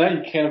tail. See, but now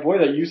you can't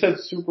avoid that. You said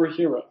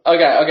superhero.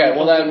 Okay,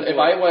 well then if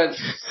I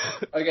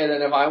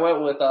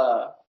went with,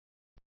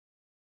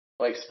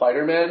 like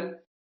Spider-Man,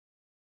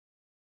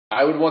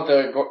 I would want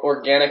the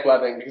organic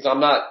webbing because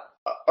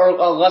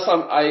unless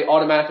I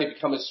automatically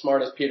become as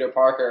smart as Peter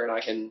Parker and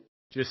I can.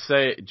 Just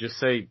say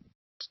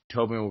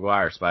Tobey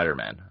Maguire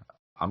Spider-Man.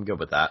 I'm good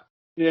with that.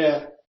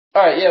 Yeah.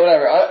 Alright, yeah,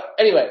 whatever.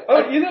 Anyway.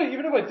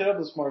 Even if I did have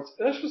the smarts,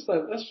 that's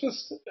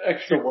just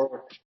extra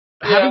work.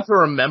 Having to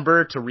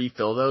remember to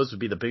refill those would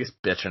be the biggest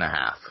bitch and a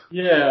half.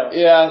 Yeah.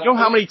 Yeah. You know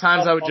how many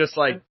times I would just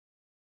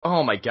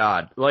oh my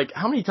god,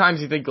 how many times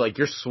you think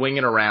you're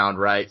swinging around,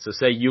 right? So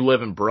say you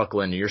live in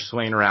Brooklyn, you're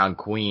swinging around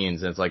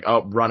Queens, and it's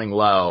running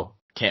low,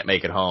 can't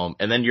make it home,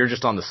 and then you're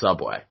just on the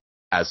subway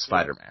as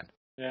Spider-Man.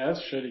 Yeah, that's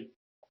shitty.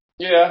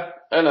 Yeah,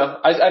 I know.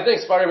 I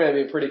think Spider-Man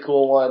would be a pretty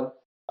cool one.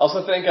 I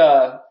also think,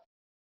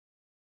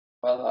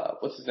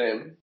 what's his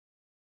name?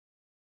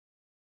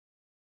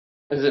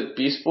 Is it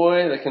Beast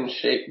Boy that can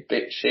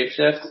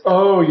shapeshift?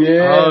 Oh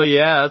yeah. Oh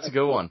yeah, that's a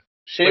good one.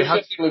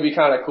 Shapeshifting would be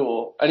kind of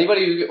cool.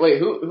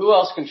 Who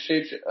else can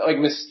shapeshift? Like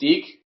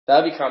Mystique?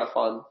 That'd be kind of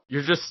fun.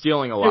 You're just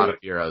stealing a lot of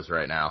heroes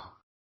right now.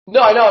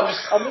 No, I know.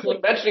 I'm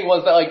just mentioning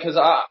ones that cause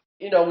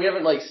we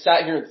haven't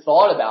sat here and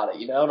thought about it,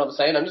 you know what I'm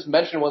saying? I'm just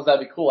mentioning ones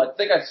that'd be cool. I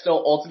think I'd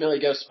still ultimately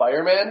go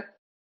Spider-Man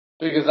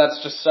because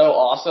that's just so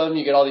awesome.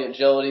 You get all the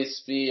agility,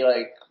 speed,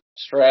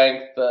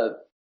 strength,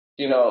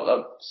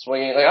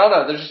 swinging. I don't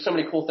know. There's just so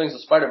many cool things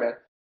with Spider-Man.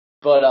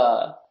 But,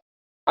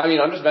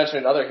 I'm just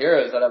mentioning other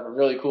heroes that have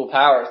really cool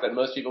powers that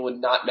most people would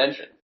not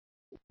mention.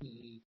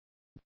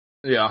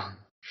 Yeah.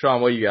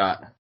 Sean, what you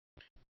got?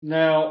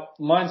 Now,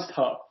 mine's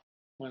tough.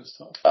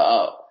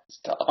 Oh, it's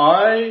tough.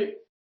 I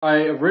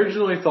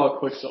originally thought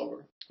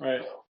Quicksilver,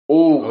 right?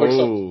 Ooh,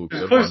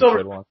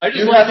 Quicksilver. I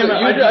just like him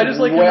as a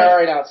character,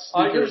 right? I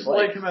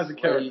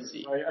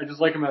just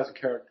like him as a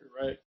character,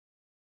 right?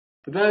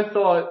 But then I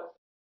thought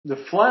the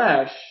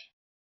Flash,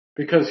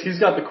 because he's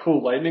got the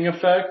cool lightning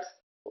effect.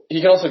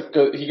 He can also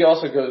go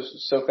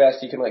so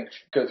fast he can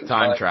go through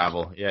time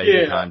travel. Yeah, he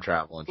can time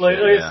travel and shit.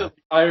 I said,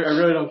 I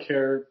really don't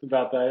care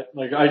about that.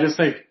 I just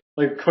think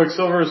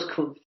Quicksilver is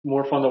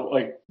more fun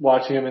to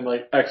watching him in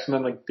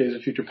X-Men, Days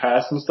of Future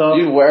Past and stuff.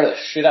 You wear the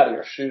shit out of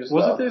your shoes.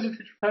 Was it Days of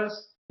Future Past?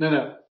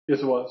 No. Yes,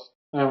 it was.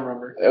 I don't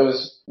remember. It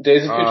was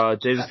Days of Future.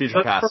 Days of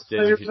Future Past.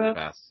 Days of Future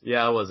Past.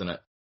 Yeah, wasn't it?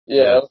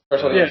 Yeah, that was the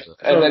first one. Yeah.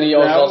 And then he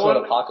was also in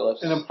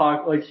Apocalypse.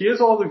 Like, he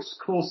has all these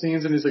cool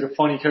scenes and he's like a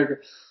funny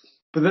character.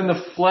 But then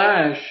the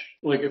Flash,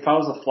 like, if I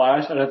was the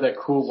Flash, I'd have that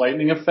cool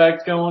lightning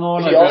effect going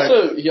on.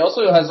 He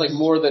also has like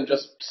more than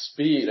just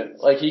speed.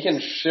 Like, he can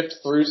shift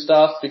through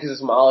stuff because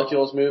his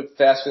molecules move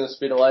faster than the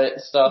speed of light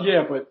and stuff.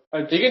 Yeah, but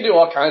he can do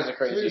all kinds of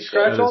crazy shit.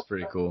 That is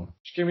pretty cool.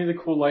 Just give me the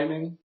cool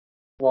lightning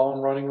while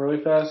I'm running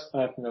really fast.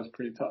 I think that's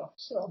pretty tough.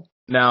 So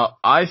now,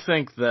 I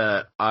think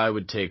that I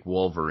would take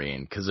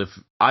Wolverine because if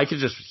I could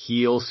just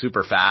heal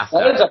super fast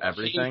that is after a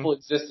everything. painful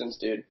existence,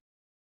 dude.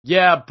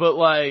 Yeah, but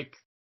like,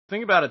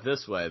 think about it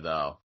this way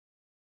though.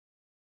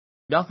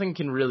 Nothing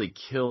can really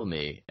kill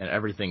me, and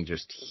everything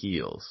just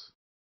heals.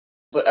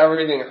 But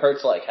everything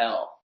hurts like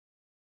hell.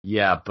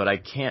 Yeah, but I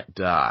can't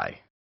die.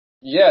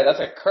 Yeah, that's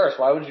a curse.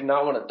 Why would you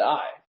not want to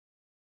die?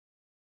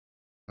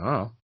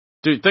 Oh,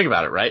 dude, think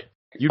about it, right?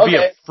 You'd be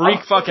a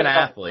freak fucking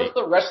athlete. What if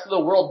the rest of the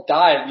world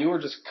died and you were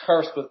just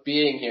cursed with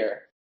being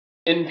here?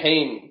 In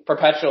pain,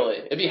 perpetually.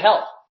 It'd be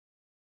hell.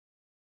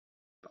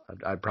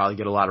 I'd probably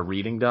get a lot of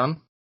reading done.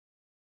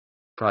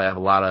 Probably have a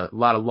lot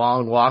of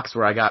long walks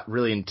where I got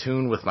really in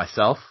tune with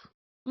myself.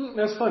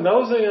 That's fun. That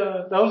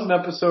was an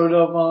episode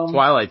of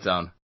Twilight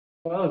Zone.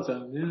 Twilight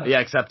Zone, yeah. Yeah,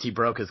 except he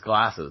broke his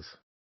glasses.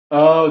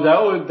 Oh,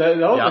 that was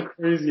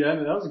a crazy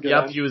ending. That was a good.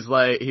 Yep, ending. he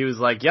was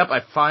like, yep, I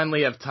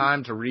finally have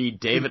time to read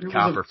David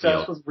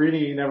Copperfield. Was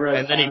reading, he never had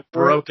and then he time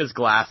broke his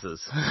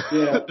glasses.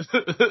 Yeah.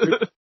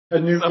 A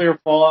nuclear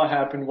fallout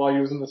happened while he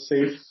was in the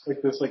safe,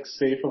 like this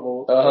safe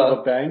of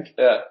a bank.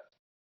 Yeah.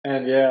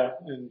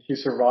 And he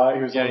survived.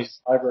 He was on a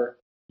survivor.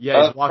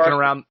 Yeah,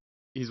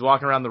 he's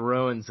walking around the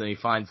ruins and he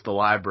finds the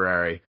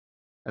library.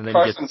 And then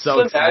he gets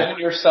so excited.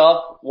 Imagine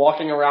yourself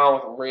walking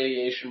around with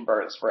radiation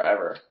burns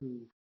forever.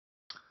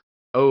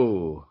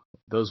 Oh,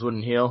 those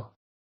wouldn't heal?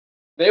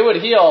 They would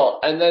heal,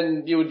 and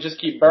then you would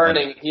just keep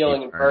burning,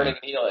 healing, and burning,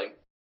 and healing.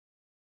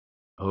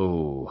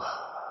 Oh.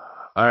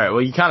 Alright,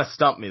 well you kinda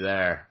stumped me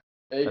there.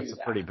 Exactly. That's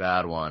a pretty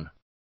bad one.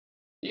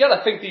 You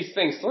gotta think these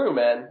things through,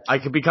 man. I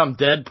could become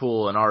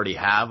Deadpool and already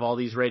have all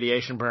these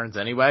radiation burns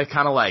anyway.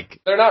 Kinda like...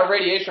 They're not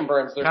radiation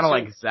burns, they're kinda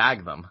like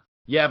zag them.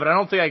 Yeah, but I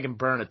don't think I can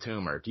burn a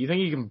tumor. Do you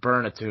think you can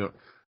burn a tumor?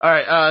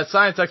 Alright,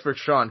 science expert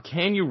Sean,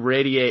 can you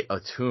radiate a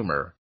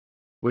tumor?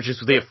 Which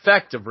is the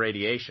effect of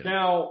radiation.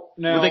 Now,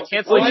 well, they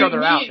cancel each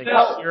other out.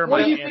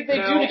 What do you think they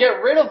do to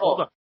get rid of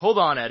them? Hold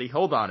on, Eddie.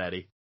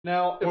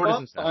 Now, if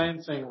I'm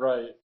sciencing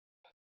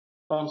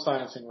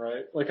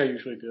right, like I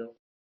usually do,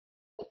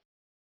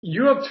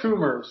 you have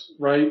tumors,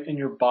 right, in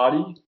your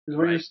body, is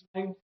what you're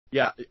saying?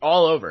 Yeah,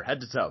 all over,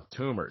 head to toe,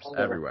 tumors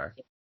everywhere.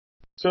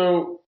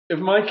 So, if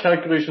my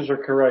calculations are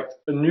correct,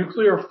 a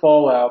nuclear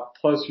fallout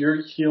plus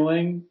your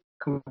healing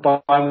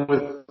combined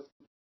with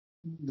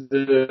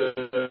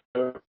the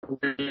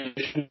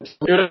radiation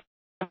would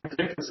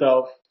protect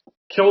itself,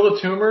 kill the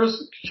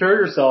tumors,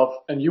 cure yourself,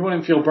 and you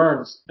wouldn't feel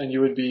burns, and you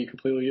would be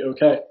completely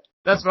okay.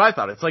 That's what I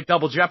thought. It's like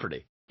double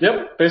jeopardy.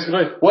 Yep,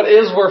 basically.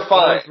 We're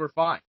fine. We're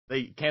fine.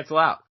 They cancel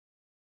out.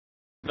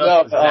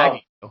 No,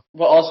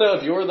 but also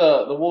if you're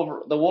the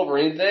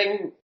Wolverine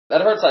thing, that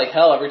hurts like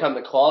hell every time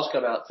the claws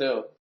come out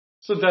too.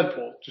 So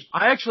Deadpool.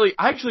 I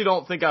actually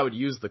don't think I would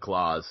use the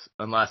claws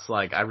unless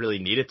like I really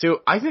needed to.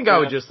 I think I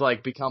would just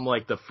like become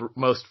like the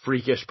most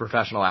freakish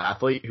professional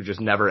athlete who just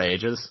never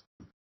ages.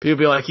 People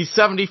be like, he's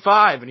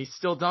 75 and he's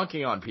still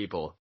dunking on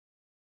people.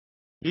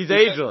 He's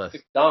ageless.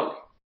 Dunk.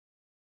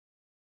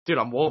 Dude,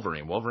 I'm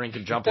Wolverine. Wolverine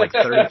can jump like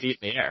 30 feet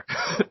in the air.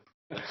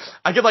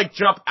 I could like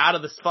jump out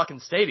of this fucking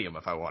stadium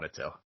if I wanted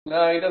to.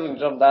 No, he doesn't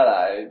jump that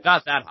high.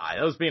 Not that high.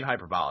 That was being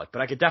hyperbolic,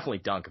 but I could definitely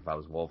dunk if I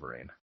was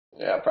Wolverine.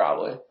 Yeah,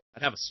 probably.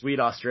 I'd have a sweet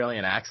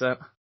Australian accent.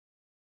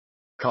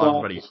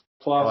 Call everybody.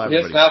 He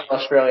doesn't have an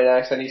Australian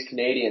accent. He's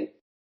Canadian.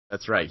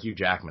 That's right. Hugh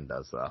Jackman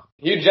does, though.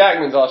 Hugh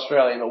Jackman's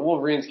Australian, but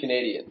Wolverine's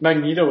Canadian.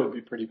 Magneto would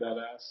be pretty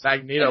badass.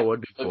 Magneto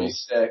would be cool. Would be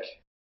sick.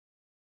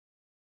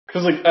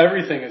 Because like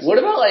everything is. What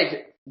about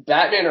like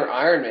Batman or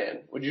Iron Man?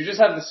 Would you just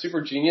have the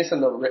super genius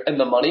and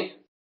the money?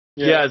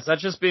 Yeah, is that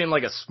just being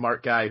like a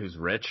smart guy who's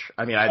rich?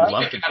 I mean, I'd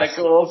love to be a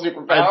cool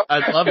superpower.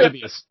 I'd love to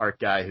be a smart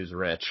guy who's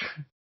rich.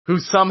 Who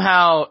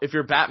somehow, if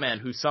you're Batman,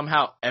 who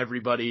somehow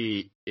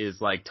everybody is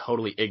like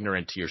totally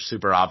ignorant to your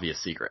super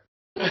obvious secret.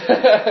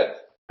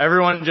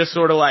 Everyone just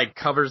sort of like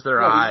covers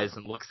their eyes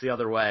and looks the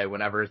other way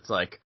whenever it's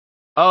like,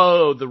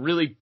 oh, the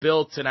really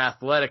built and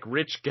athletic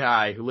rich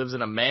guy who lives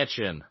in a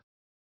mansion.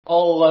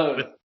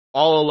 All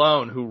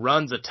alone, who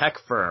runs a tech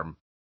firm.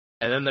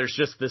 And then there's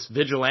just this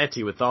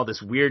vigilante with all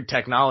this weird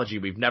technology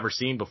we've never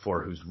seen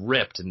before who's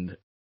ripped and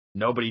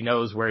nobody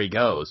knows where he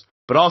goes.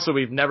 But also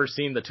we've never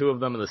seen the two of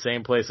them in the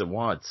same place at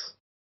once.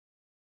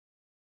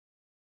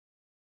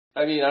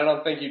 I mean, I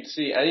don't think you'd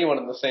see anyone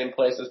in the same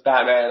place as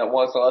Batman at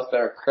once unless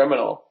they're a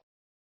criminal.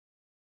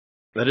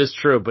 That is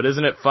true, but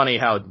isn't it funny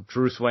how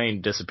Bruce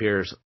Wayne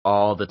disappears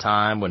all the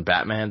time when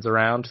Batman's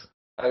around?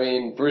 I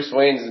mean, Bruce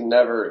Wayne's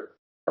never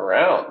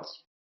around.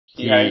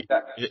 Yeah,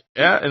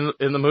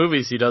 in the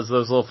movies he does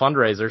those little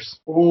fundraisers.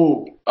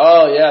 Ooh.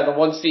 Oh yeah, the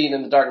one scene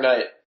in The Dark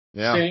Knight.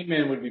 Yeah.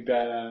 Sandman would be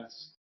badass.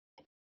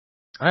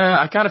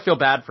 I kind of feel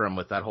bad for him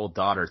with that whole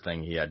daughter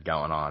thing he had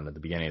going on at the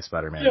beginning of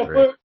Spider-Man 3.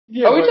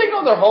 Are we taking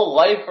on their whole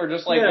life or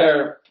just like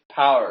their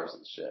powers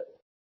and shit?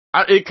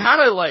 It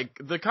kind of like,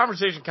 the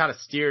conversation kind of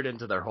steered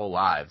into their whole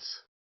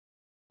lives.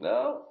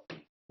 No,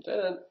 it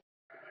didn't.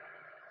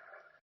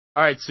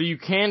 Alright, so you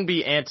can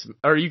be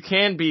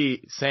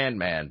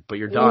Sandman, but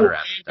your daughter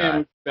has to die. Ant-Man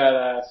would be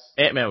badass.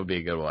 Ant-Man would be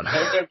a good one.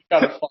 That would be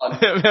kind of fun.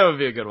 Ant-Man would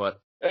be a good one.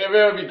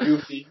 Ant-Man would be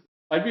goofy.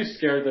 I'd be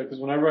scared though, because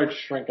whenever I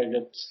shrink, I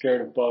get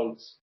scared of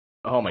bugs.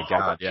 Oh my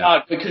god, yeah.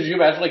 God, but could you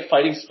imagine like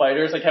fighting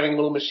spiders, like having a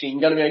little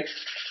machine gun and be like,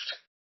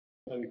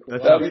 That'd be cool.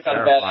 That That'd sounds be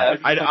kinda terrifying.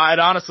 badass. I'd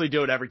honestly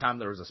do it every time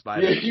there was a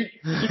spider. you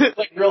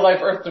like real life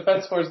Earth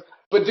Defense Force.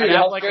 But dude, I'd have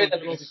how like scary a that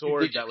little is if you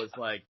sword did that get was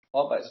like,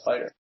 caught by a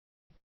spider.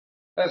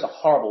 That is a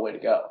horrible way to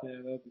go. Yeah,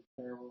 that'd be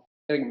terrible.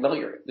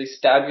 They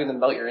stab you and then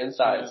melt your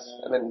insides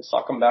and then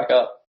suck them back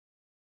up.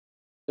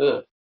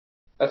 Ugh.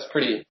 That's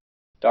pretty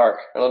dark.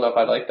 I don't know if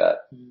I'd like that.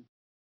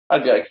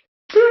 I'd be like,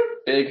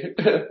 big.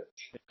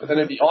 But then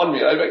it'd be on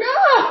me. I'd be like,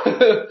 ah!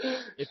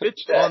 if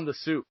it's on the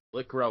suit,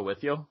 will it grow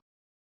with you?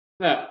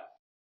 No.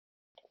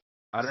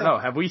 I don't know.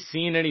 Have we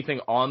seen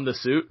anything on the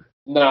suit?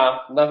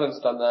 Nah, nothing's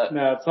done that.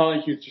 No, it's not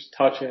like you just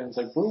touch it and it's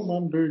like, boom,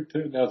 I'm big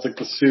too. No, it's like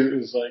the suit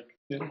is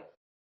like,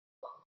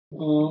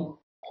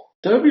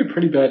 that would be a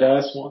pretty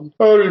badass one.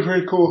 That would be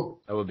pretty cool.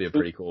 That would be a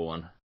pretty cool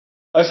one.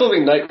 I still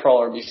think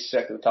Nightcrawler would be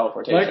sick with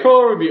teleportation.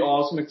 Nightcrawler would be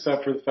awesome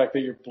except for the fact that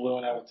you're blue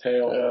and have a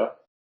tail. Yeah.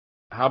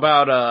 How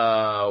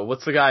about,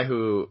 what's the guy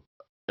who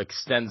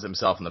extends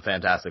himself in the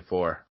Fantastic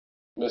Four?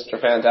 Mr.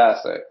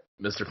 Fantastic.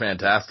 Mr.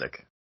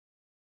 Fantastic.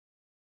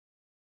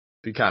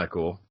 Be kind of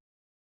cool.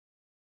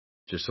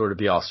 Just sort of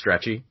be all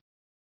stretchy.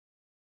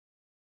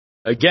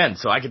 Again,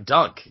 so I could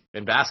dunk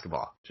in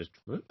basketball. Just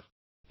whoop.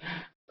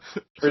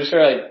 Pretty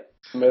sure like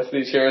most of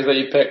these heroes that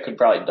you pick could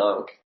probably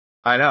dunk.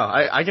 I know.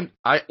 Dude,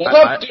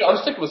 I'm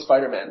sticking with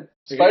Spider-Man.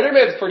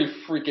 Spider-Man's pretty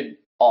freaking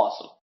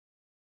awesome.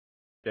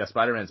 Yeah,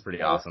 Spider-Man's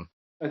pretty awesome.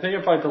 I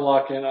think if I had to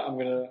lock in, I'm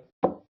gonna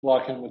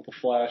lock in with the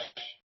Flash.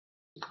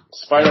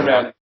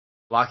 Spider-Man.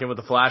 Lock in with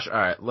the Flash?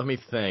 Alright, let me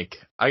think.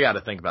 I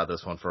gotta think about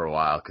this one for a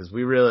while, because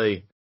we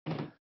really...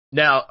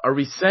 Now, are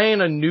we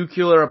saying a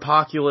nuclear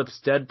apocalypse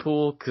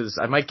Deadpool? Because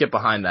I might get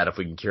behind that if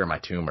we can cure my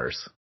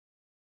tumors.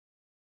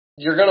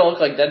 You're gonna look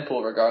like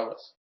Deadpool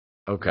regardless.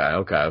 Okay.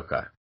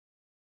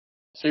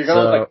 So you're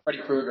gonna look like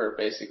Freddy Krueger,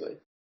 basically.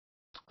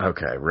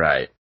 Okay,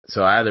 right.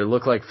 So I either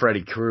look like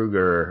Freddy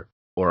Krueger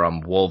or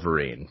I'm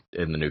Wolverine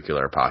in the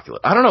nuclear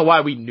apocalypse. I don't know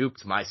why we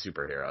nuked my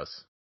superheroes.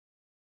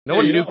 No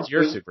one nuked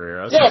your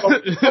superheroes. Yeah,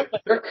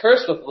 but you're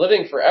cursed with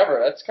living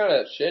forever. That's kind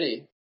of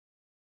shitty.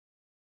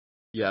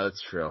 Yeah,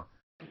 that's true.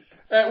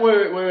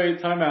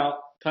 Wait, time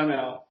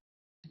out.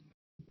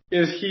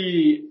 Is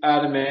he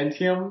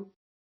adamantium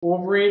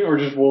Wolverine or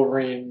just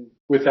Wolverine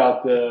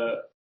without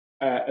the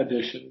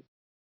addition?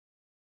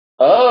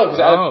 Oh,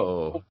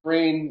 because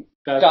Wolverine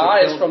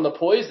dies from the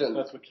poison.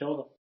 That's what killed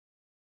him.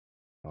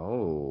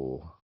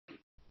 Oh.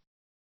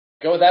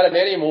 Go with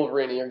adamantium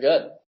Wolverine and you're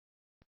good.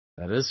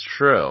 That is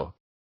true.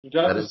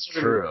 That is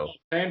true.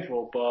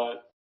 Painful,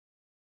 but...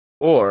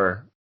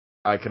 Or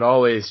I could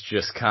always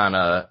just kind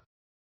of,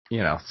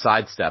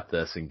 sidestep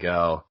this and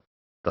go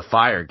the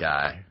fire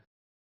guy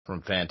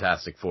from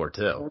Fantastic Four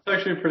too. That's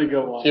actually a pretty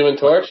good one. Human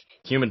Torch?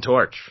 Human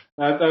Torch.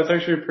 That's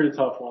actually a pretty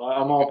tough one.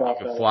 I'm all about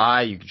that. You can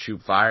fly, you can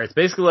shoot fire. It's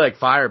basically like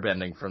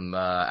firebending from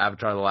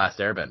Avatar: The Last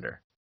Airbender.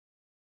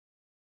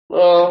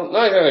 Well,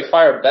 not exactly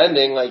fire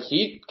bending. Like,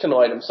 he can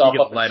light himself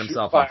up. He can light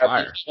himself on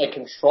fire. He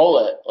can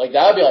control it. Like,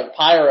 that would be like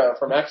Pyro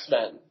from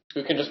X-Men,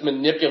 who can just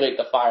manipulate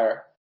the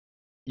fire.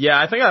 Yeah,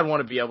 I think I'd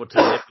want to be able to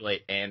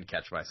manipulate and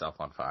catch myself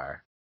on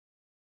fire.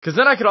 Because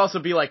then I could also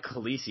be like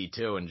Khaleesi,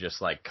 too, and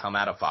just, like, come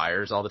out of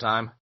fires all the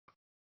time.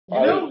 You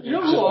know who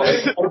You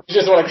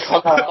just want to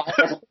come out of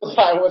fires all the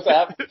time. What's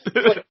happening? It's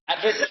like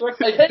magic trick.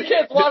 Like, hey,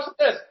 kids, watch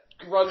this.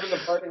 Runs in the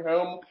burning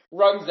home,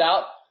 runs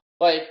out,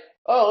 like,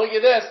 oh, look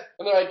at this.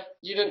 And they're like,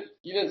 you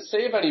didn't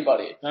save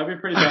anybody. That'd be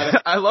pretty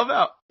bad. I love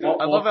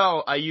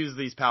how I use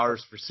these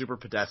powers for super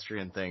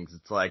pedestrian things.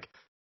 It's like,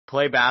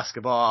 play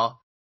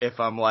basketball if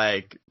I'm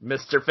like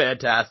Mr.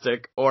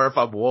 Fantastic, or if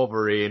I'm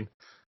Wolverine.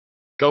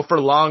 Go for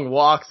long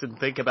walks and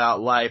think about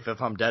life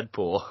if I'm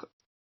Deadpool.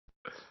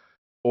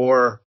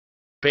 Or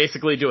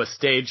basically do a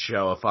stage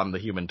show if I'm the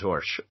Human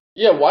Torch.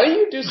 Yeah, why do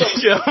you do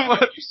something?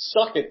 You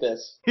suck at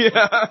this.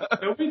 Yeah.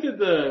 Nobody did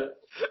the...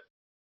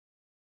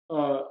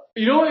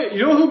 you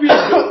know who'd be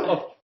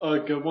a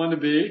good one to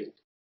be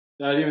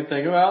that I didn't even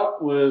think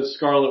about was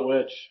Scarlet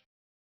Witch.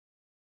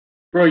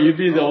 Bro, you'd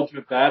be the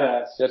ultimate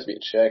badass. You have to be a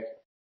chick.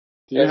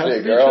 You have to be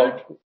a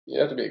girl.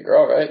 You have to be a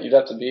girl, right? You'd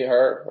have to be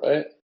her,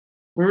 right?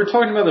 We were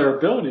talking about their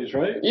abilities,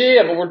 right?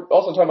 Yeah, but we're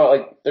also talking about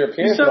like their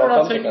appearance. You said we're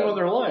not taking on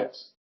their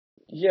lives.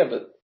 Yeah,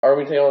 but are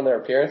we taking on their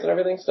appearance and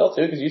everything still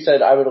too? Because you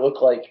said I would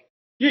look like.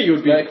 Yeah, you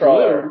would be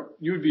blue.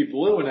 You would be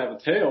blue and have a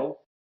tail.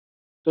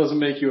 Doesn't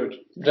make you a...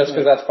 Just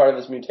because that's part of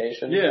this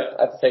mutation? Yeah.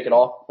 I have to take it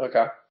off?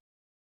 Okay.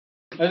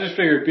 I just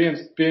figured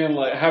being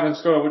like, having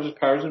Scarlet Witch's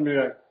powers and be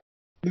like,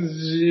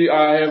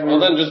 Well,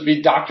 then just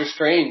be Doctor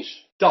Strange.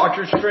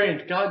 Doctor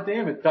Strange. God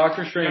damn it,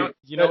 Doctor Strange.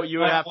 You know what you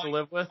would have to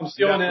live with? I'm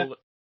stealing it.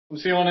 I'm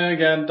stealing it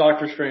again,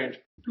 Doctor Strange.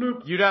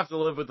 Bloop. You'd have to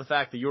live with the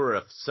fact that you were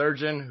a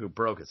surgeon who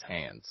broke his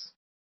hands.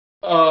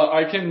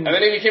 I can. And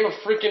then he became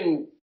a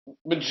freaking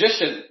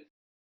magician.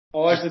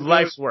 All I have to do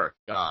Life's is work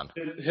gone.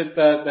 hit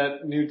that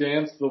new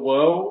dance, the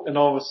woe, and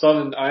all of a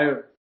sudden I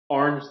have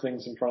orange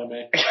things in front of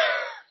me.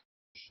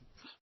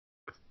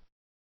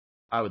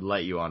 I would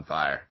light you on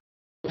fire.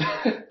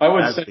 I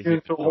would As send the you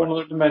into a Human whole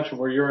other dimension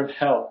where you're in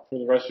hell for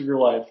the rest of your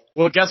life.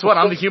 Well, guess what?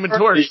 I'm the Human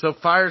Torch, so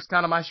fire's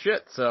kind of my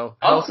shit. So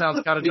hell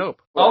sounds kind of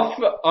dope.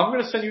 I'm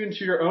going to send you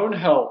into your own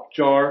hell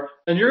jar,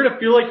 and you're going to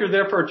feel like you're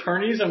there for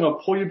eternities. I'm going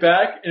to pull you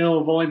back, and it'll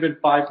have only been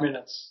 5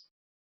 minutes.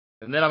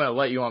 And then I'm gonna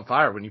light you on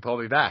fire when you pull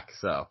me back.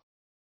 So.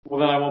 Well,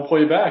 then I won't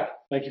pull you back.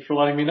 Thank you for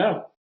letting me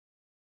know.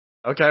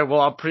 Okay, well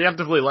I'll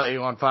preemptively light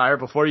you on fire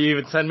before you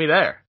even send me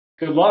there.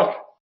 Good luck.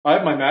 I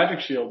have my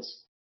magic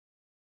shields.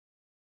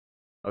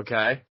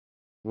 Okay.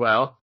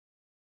 Well,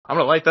 I'm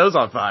gonna light those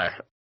on fire.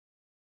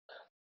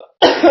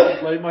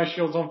 Light my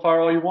shields on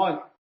fire all you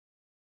want.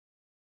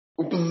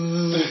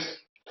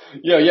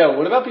 Yo,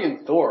 what about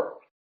being Thor?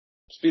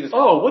 Just be this,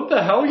 Oh, what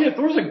the hell? Yeah,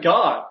 Thor's a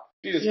god.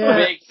 be this Yeah.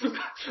 big,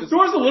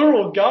 Thor's a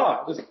literal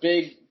god. this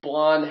big,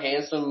 blonde,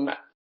 handsome,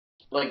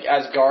 like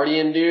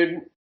Asgardian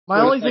dude. My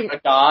who's only like thing,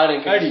 a god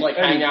and can Eddie, just like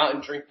Eddie, hang out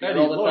and drink beer Eddie,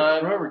 all the look,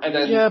 time. remember, And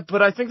then yeah,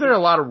 but I think there are a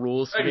lot of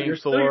rules to Eddie, being you're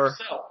still Thor.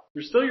 yourself.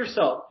 You're still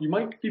yourself. You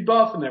might be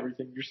buff and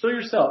everything. You're still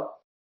yourself.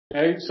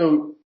 Okay,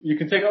 so you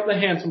can take out the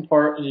handsome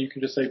part and you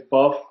can just say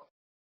buff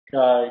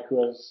guy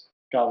who has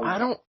godly.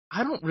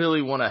 I don't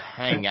really want to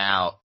hang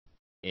out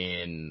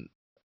in,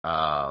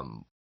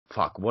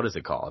 what is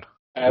it called?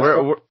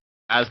 Asgard.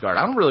 Asgard.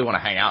 I don't really want to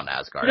hang out in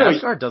Asgard. No,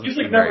 Asgard doesn't he's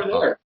like seem very never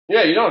fun. there.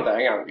 yeah, you don't have to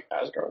hang out with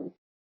Asgard.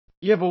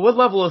 Yeah, but what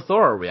level of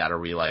Thor are we at? Are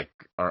we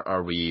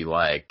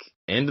like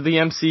into the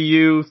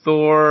MCU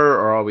Thor,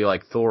 or are we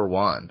like Thor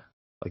 1?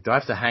 Like, do I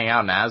have to hang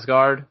out in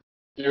Asgard?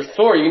 You're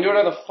Thor. You can do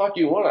whatever the fuck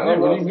you want. I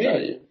don't What know do you what to tell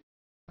mean? you.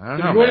 I don't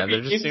If know, you wanna man.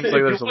 There be just into- seems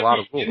like if there's a you lot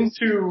wanna of be rules.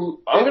 Into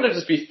I'm gonna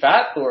just be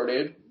Fat Thor,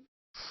 dude.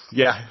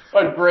 Yeah,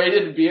 My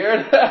braided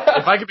beard.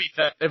 if I could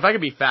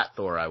be Fat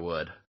Thor, I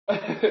would.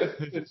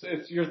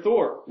 it's your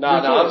Thor. Nah,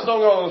 Your nah, Thor. I'm still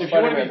going with If you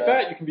want to Spider-Man. be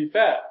fat, you can be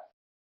fat.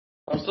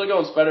 I'm still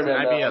going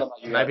Spider-Man.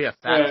 Can I be a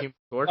fat Yeah. Human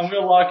Torch? I'm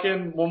gonna lock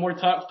in one more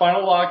time.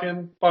 Final lock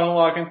in.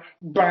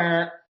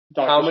 Brr.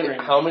 Doctor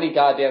Strange. How many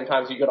goddamn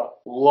times are you gonna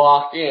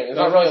lock in? It's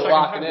That not was my really second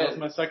locking time. That was in.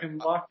 my second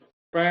lock in.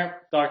 Brr.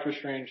 Doctor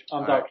Strange.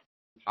 I'm All Doctor. right.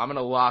 I'm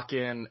gonna lock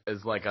in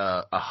as like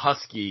a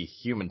husky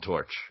Human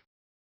Torch,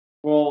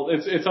 Well,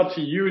 it's up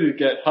to you to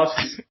get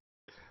husky.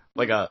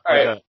 like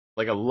right.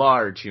 a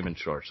large Human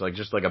Torch, like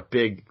just like a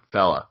big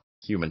fella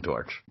Human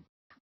Torch,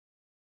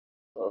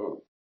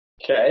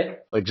 Okay.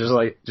 like just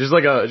like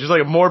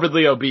a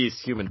morbidly obese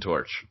Human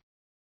Torch.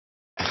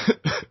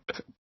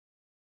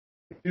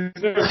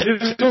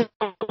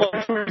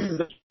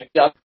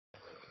 Yeah.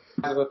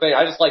 That's the thing.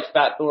 I just like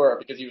Fat Thor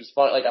because he was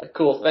fun, like a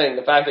cool thing.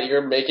 The fact that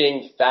you're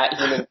making Fat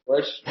Human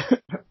Torch,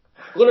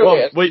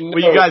 literally. Well,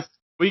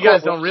 what you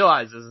guys don't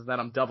realize is that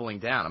I'm doubling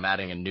down. I'm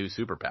adding a new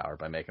superpower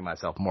by making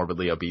myself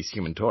morbidly obese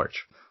Human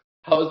Torch.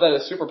 How is that a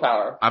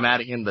superpower? I'm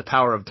adding in the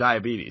power of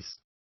diabetes.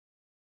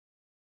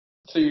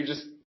 So you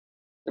just,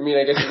 I mean,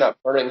 I guess you're not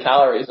burning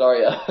calories, are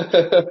you?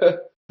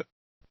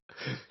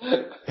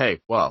 Hey,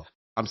 well,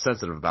 I'm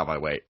sensitive about my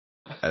weight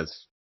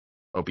as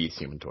obese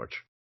Human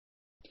Torch.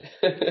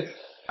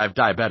 I have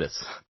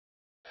diabetes.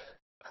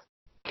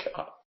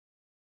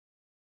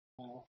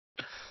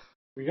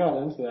 We got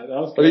into that. That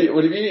was What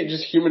good. do you mean,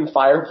 just human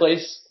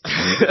fireplace?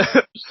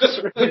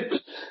 Just really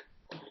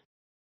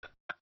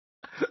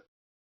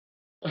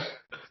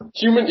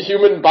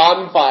human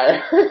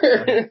bonfire.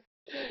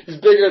 He's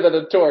bigger than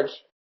a torch.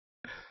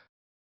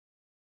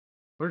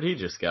 Where'd he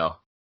just go?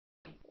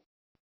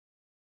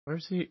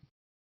 Where's he?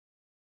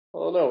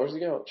 Oh no, where's he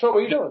going? Sean, what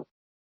are you doing?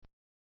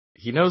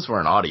 He knows we're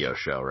an audio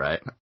show,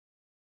 right?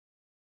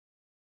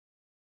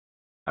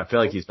 I feel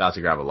like he's about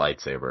to grab a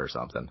lightsaber or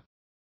something.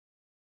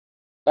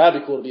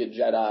 That'd be cool to be a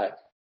Jedi.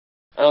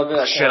 I don't think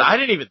that Shit, counts.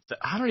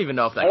 I don't even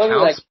know if that I don't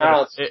think counts. that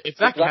counts. But if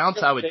that Because I was counts,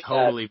 gonna I would say that.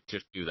 totally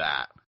just do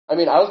that. I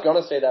mean, I was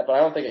gonna say that, but I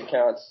don't think it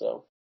counts.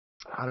 So,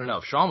 I don't know.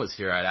 If Sean was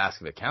here, I'd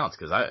ask if it counts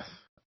because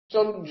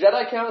so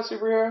Jedi count as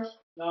superheroes?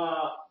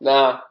 Nah.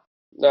 Nah,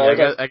 no.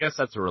 yeah, I guess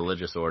that's a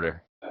religious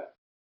order.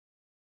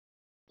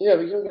 Yeah,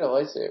 but you don't get a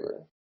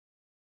lightsaber.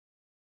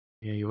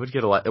 Yeah, you would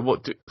get a light. Well,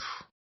 dude,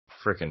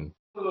 freaking.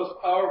 One of those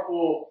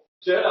powerful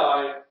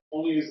Jedi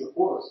only use the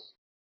Force.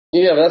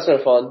 Yeah, but that's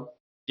no fun.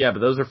 Yeah, but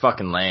those are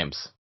fucking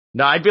lames.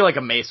 No, I'd be like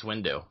a Mace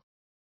Windu.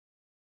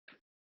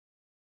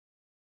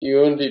 You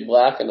wouldn't be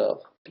black enough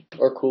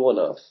or cool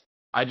enough.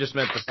 I just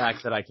meant the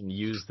fact that I can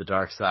use the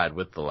dark side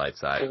with the light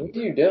side. What are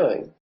you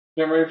doing?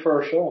 Get ready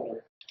for our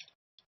shoulder.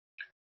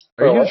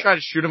 Are you What? gonna try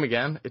to shoot him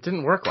again? It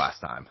didn't work last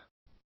time.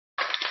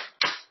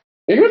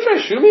 Are you gonna try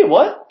to shoot me?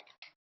 What?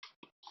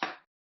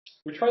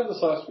 We tried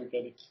this last week,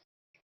 Eddie.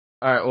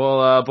 All right.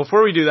 Well,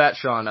 before we do that,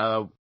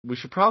 Sean, we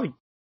should probably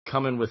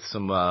come in with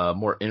some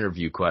more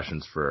interview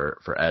questions for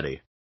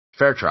Eddie.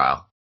 Fair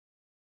trial.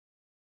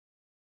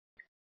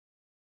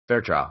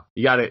 Fair trial.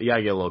 You gotta get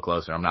a little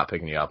closer. I'm not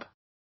picking you up.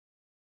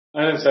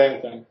 I didn't say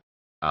anything.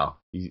 Oh,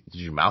 did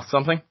you mouth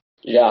something?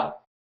 Yeah.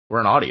 We're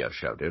an audio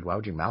show, dude. Why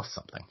would you mouth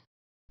something?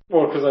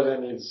 Well, because I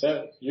didn't need to say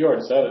it. You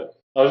already said it.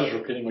 I was just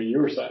repeating what you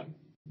were saying.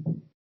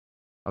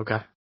 Okay.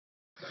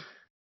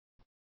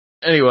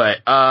 Anyway,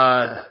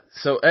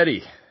 so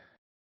Eddie,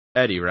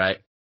 right?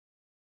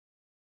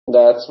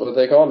 That's what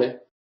they call me.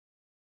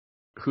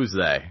 Who's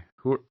they?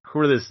 Who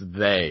are this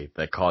they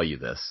that call you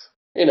this?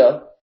 You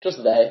know,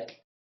 just they.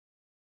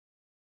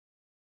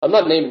 I'm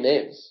not naming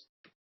names.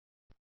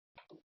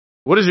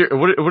 What is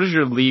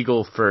your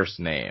legal first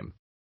name?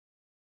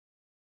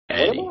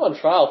 Eddie. What am I on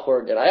trial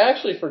for again? I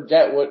actually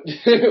forget what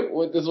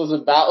what this was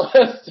about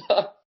last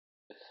time.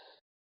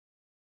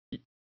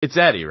 It's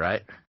Eddie,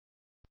 right?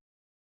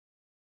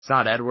 It's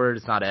not Edward,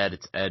 it's not Ed,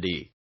 it's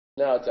Eddie.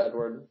 No, it's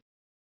Edward.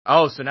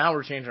 Oh, so now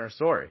we're changing our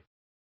story.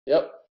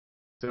 Yep.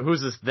 So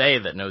who's this they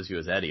that knows you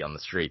as Eddie on the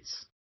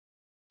streets?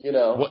 You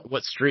know.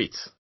 What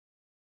streets?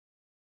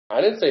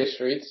 I didn't say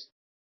streets.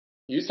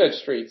 You said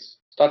streets.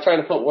 Stop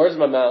trying to put words in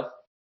my mouth.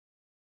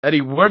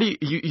 Eddie, where do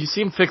you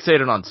seem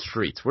fixated on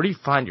streets. Where do you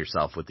find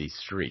yourself with these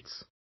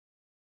streets?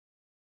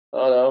 I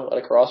don't know,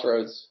 at a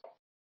crossroads.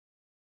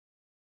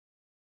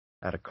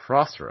 At a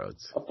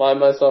crossroads? I find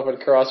myself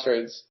at a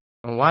crossroads.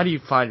 And why do you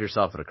find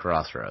yourself at a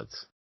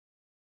crossroads?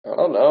 I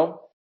don't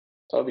know.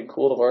 Thought it'd be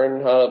cool to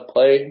learn how to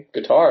play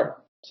guitar.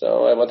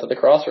 So I went to the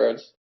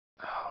crossroads.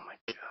 Oh my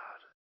god.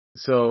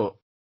 So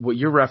what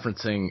you're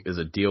referencing is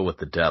a deal with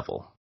the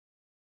devil.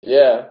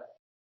 Yeah.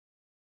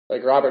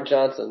 Like Robert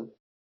Johnson.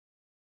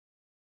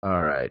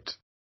 Alright.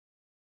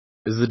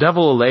 Is the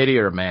devil a lady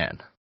or a man?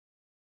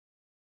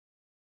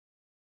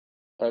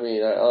 I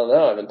mean, I don't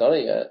know. I haven't done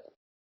it yet.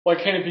 Why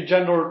can't it be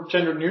gender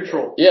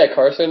neutral? Yeah,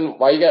 Carson.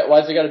 Why's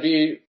it got to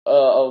be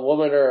a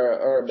woman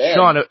or a man?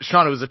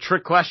 Sean, it was a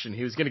trick question.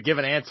 He was going to give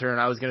an answer, and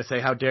I was going to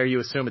say, "How dare you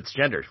assume it's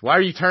gendered? Why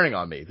are you turning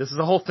on me? This is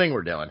the whole thing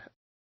we're doing."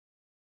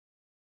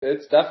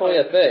 It's definitely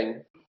a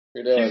thing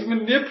you're doing. He's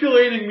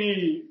manipulating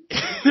me.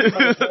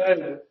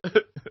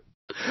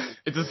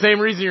 It's the same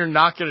reason you're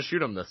not going to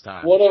shoot him this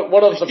time. What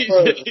of the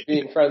pros of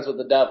being friends with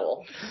the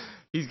devil?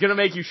 He's going to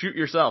make you shoot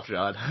yourself,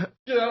 Sean.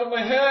 Get out of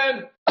my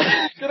head!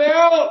 Get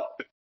out!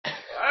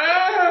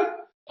 Ah!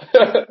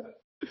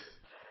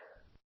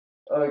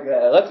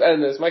 Okay, let's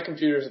end this. My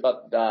computer's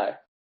about to die.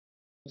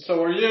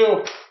 So are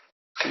you.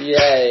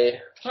 Yay.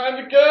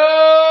 Time to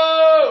go!